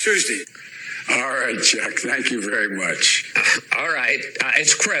Tuesday. All right, Chuck. Thank you very much. All right.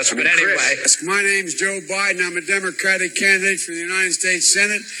 It's Chris, but anyway. Chris. My name's Joe Biden. I'm a Democratic candidate for the United States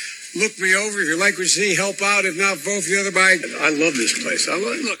Senate. Look me over. If you like what you see, help out. If not, vote for the other guy. I love this place.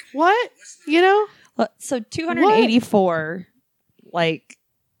 Look. What? You know? So 284, like,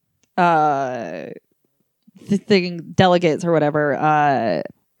 delegates or whatever,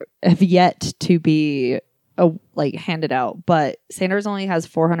 have yet to be handed out, but Sanders only has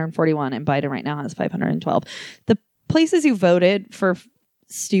 441 and Biden right now has 512. The places you voted for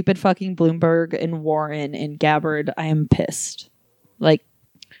stupid fucking Bloomberg and Warren and Gabbard, I am pissed. Like,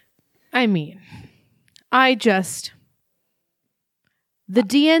 I mean, the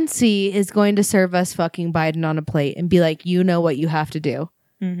DNC is going to serve us fucking Biden on a plate and be like, you know what you have to do.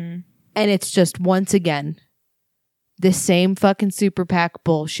 Mm-hmm. And it's just, once again, the same fucking super PAC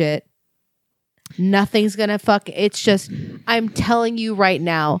bullshit. Nothing's gonna it's just, I'm telling you right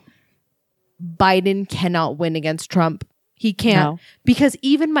now, Biden cannot win against Trump. He can't. No. Because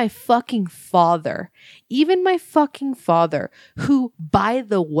even my fucking father, who, by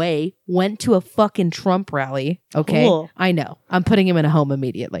the way, went to a fucking Trump rally. Okay. Cool. I know. I'm putting him in a home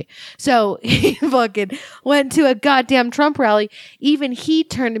immediately. So he fucking went to a goddamn Trump rally. Even he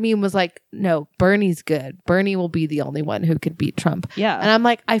turned to me and was like, no, Bernie's good. Bernie will be the only one who could beat Trump. Yeah. And I'm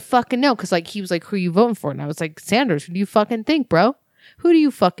like, I fucking know. Cause like, he was like, who are you voting for? And I was like, Sanders. Who do you fucking think, bro? Who do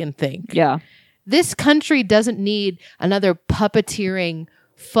you fucking think? Yeah. This country doesn't need another puppeteering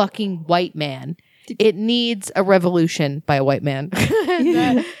fucking white man. It needs a revolution by a white man.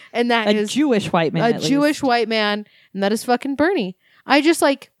 and that is Jewish white man. A Jewish white man. And that is fucking Bernie. I just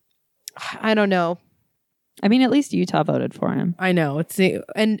like, I don't know. I mean, at least Utah voted for him. I know. It's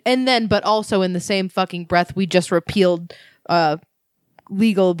and then, but also in the same fucking breath, we just repealed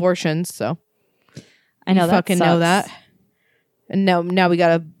legal abortions. So I know that fucking sucks. know that. And now we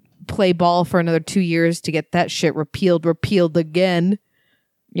gotta play ball for another 2 years to get that shit repealed again.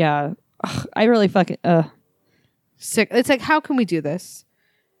 Yeah. Ugh, I really fucking sick. It's like, how can we do this?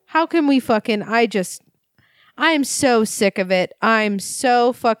 How can we fucking I am so sick of it. I'm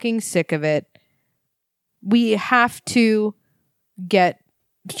so fucking sick of it. We have to get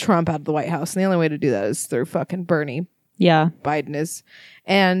Trump out of the White House. And the only way to do that is through fucking Bernie. Yeah. Biden is.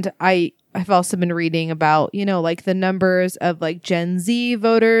 And I've also been reading about, like the numbers of like Gen Z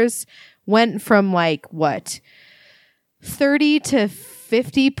voters went from like what 30 to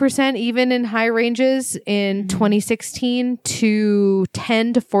 50% even in high ranges in 2016 to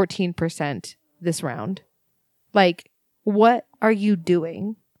 10 to 14% this round. Like, what are you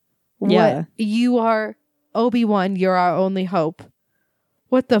doing? Yeah. What you are Obi-Wan, you're our only hope.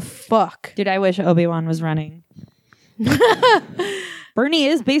 What the fuck? Dude, I wish Obi-Wan was running. Bernie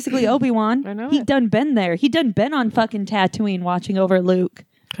is basically Obi-Wan. I know He done been there. He done been on fucking Tatooine watching over Luke.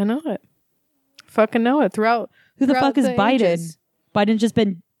 I know it. Fucking know it. Who the fuck is Biden? Ages. Biden just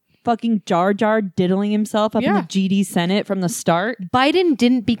been fucking Jar Jar diddling himself up in the GD Senate from the start. Biden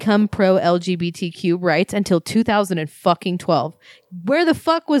didn't become pro LGBTQ rights until 2012. Where the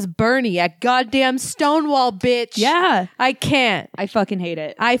fuck was Bernie at goddamn Stonewall, bitch? Yeah. I can't. I fucking hate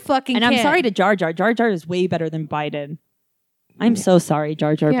it. I fucking and can't. I'm sorry to Jar Jar. Jar Jar is way better than Biden. I'm so sorry,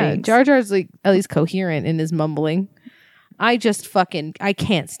 Jar Jar Binks. Jar Jar's like at least coherent in his mumbling. I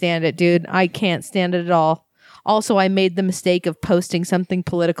can't stand it, dude. I can't stand it at all. Also, I made the mistake of posting something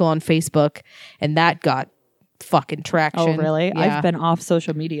political on Facebook, and that got fucking traction. Oh, really? Yeah. I've been off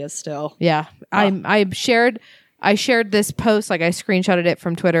social media still. Yeah. I shared this post, like I screenshotted it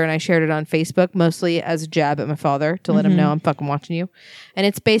from Twitter and I shared it on Facebook, mostly as a jab at my father to let him know I'm fucking watching you. And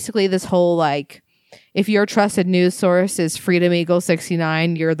it's basically this whole like, if your trusted news source is Freedom Eagle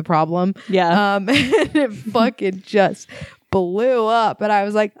 69, you're the problem. Yeah. And it fucking just blew up. And I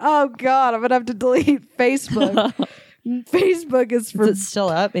was like, oh God, I'm going to have to delete Facebook. Facebook is for... Is it still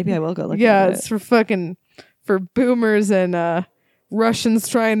up? Maybe I will go look at it. Yeah, it's for boomers and Russians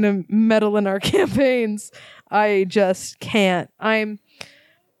trying to meddle in our campaigns. I just can't. I'm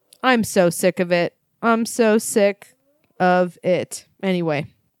so sick of it. I'm so sick of it. Anyway.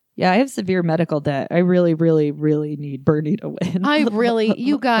 Yeah, I have severe medical debt. I really, really, really need Bernie to win.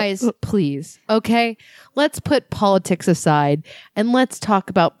 You guys, please, okay? Let's put politics aside and let's talk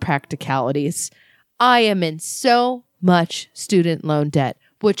about practicalities. I am in so much student loan debt,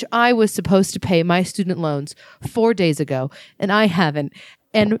 which I was supposed to pay my student loans 4 days ago, and I haven't.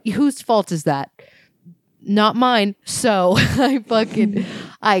 And whose fault is that? Not mine. So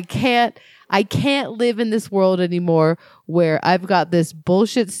I can't live in this world anymore where I've got this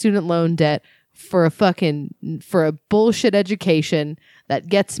bullshit student loan debt for a bullshit education that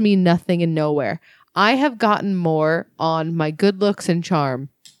gets me nothing and nowhere. I have gotten more on my good looks and charm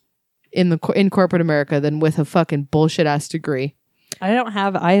in corporate America than with a fucking bullshit ass degree. I don't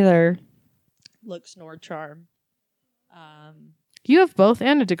have either looks nor charm. You have both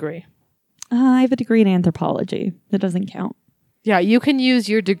and a degree. I have a degree in anthropology. That doesn't count. Yeah, you can use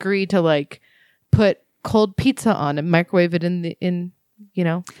your degree to like put cold pizza on and microwave it in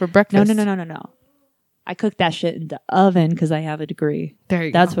for breakfast. No. I cook that shit in the oven because I have a degree. There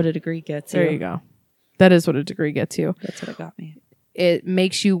you That's go. what a degree gets There you. you go. That is what a degree gets you. That's what it got me. It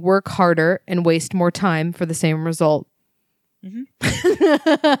makes you work harder and waste more time for the same result.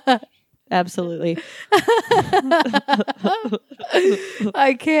 Absolutely.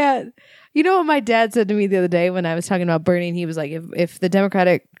 I can't. You know what my dad said to me the other day when I was talking about Bernie? And he was like, if the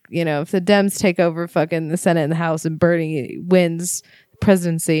Democratic, if the Dems take over fucking the Senate and the House and Bernie wins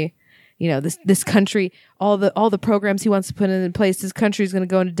presidency, this country, all the programs he wants to put in place, this country is going to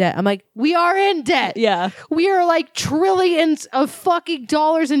go into debt. I'm like, we are in debt. Yeah. We are like trillions of fucking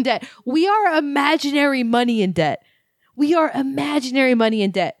dollars in debt. We are imaginary money in debt. We are imaginary money in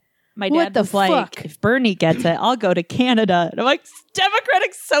debt. My dad was like, if Bernie gets it, I'll go to Canada. And I'm like,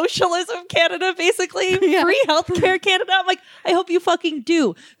 democratic socialism Canada, basically. Free healthcare Canada. I'm like, I hope you fucking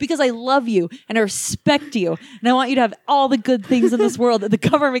do, because I love you and I respect you. And I want you to have all the good things in this world that the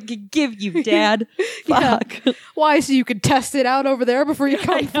government can give you, Dad. Fuck. Why? So you could test it out over there before you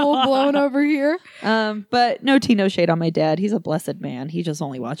come full blown over here? But no tea, no shade on my dad. He's a blessed man. He just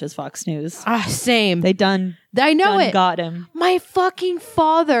only watches Fox News. Same. I know it. Got him. My fucking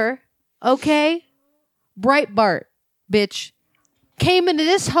father, okay? Breitbart, bitch, came into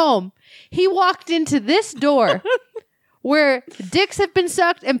this home. He walked into this door where dicks have been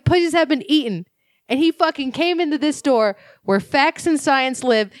sucked and pussies have been eaten. And he fucking came into this door where facts and science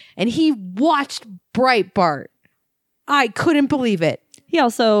live, and he watched Breitbart. I couldn't believe it. He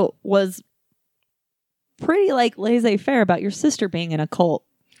also was pretty laissez-faire about your sister being in a cult.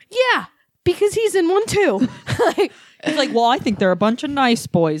 Yeah. Because he's in one too. He's like, well, I think they're a bunch of nice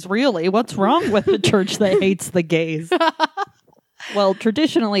boys. Really? What's wrong with the church that hates the gays? Well,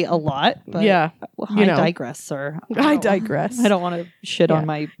 traditionally a lot. But yeah. I digress, sir. I digress. I don't want to shit on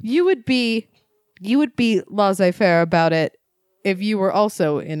my... You would be laissez-faire about it if you were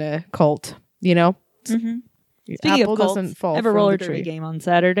also in a cult, Mm-hmm. Speaking Apple of cults, doesn't fall I have a from roller the derby tree. game on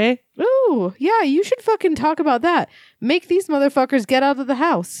Saturday. Ooh, yeah, you should fucking talk about that. Make these motherfuckers get out of the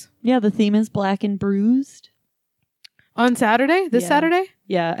house. Yeah, the theme is black and bruised. On Saturday? This Saturday?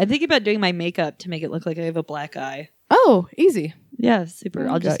 Yeah, I'm thinking about doing my makeup to make it look like I have a black eye. Oh, easy. Yeah, super.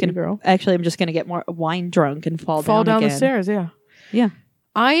 I'm just gonna get more wine drunk and fall down the again. stairs. Yeah. Yeah.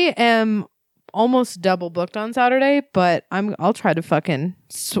 I am almost double booked on Saturday, but I'll try to fucking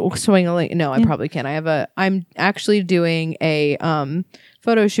swing a link. No, I probably can't. I'm actually doing a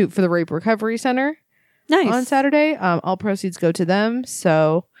photo shoot for the Rape Recovery Center. Nice. On Saturday. All proceeds go to them.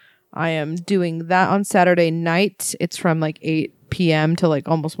 So I am doing that on Saturday night. It's from 8 p.m. to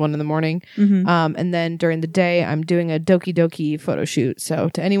almost 1 a.m. Mm-hmm. And then during the day, I'm doing a Doki Doki photo shoot. So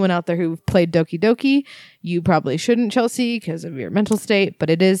to anyone out there who played Doki Doki, you probably shouldn't, Chelsea, because of your mental state, but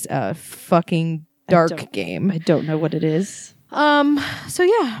it is a fucking dark game. I don't know what it is. So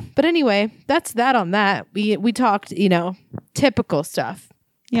yeah, but anyway, that's that on that. We talked, typical stuff.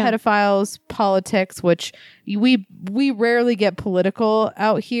 Yeah. Pedophiles, politics, which we rarely get political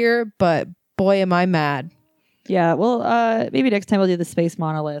out here, but boy, am I mad. Yeah, well, maybe next time we'll do the space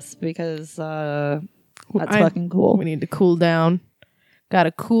monoliths because that's fucking cool. We need to cool down.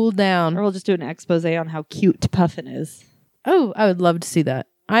 Gotta cool down. Or we'll just do an expose on how cute Puffin is. Oh, I would love to see that.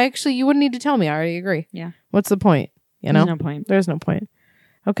 You wouldn't need to tell me. I already agree. Yeah. What's the point? There's no point. There's no point.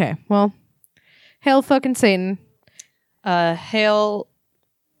 Okay, well, hail fucking Satan. Hail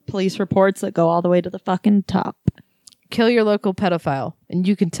police reports that go all the way to the fucking top. Kill your local pedophile, and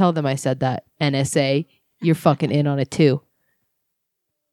you can tell them I said that. NSA, you're fucking in on it too.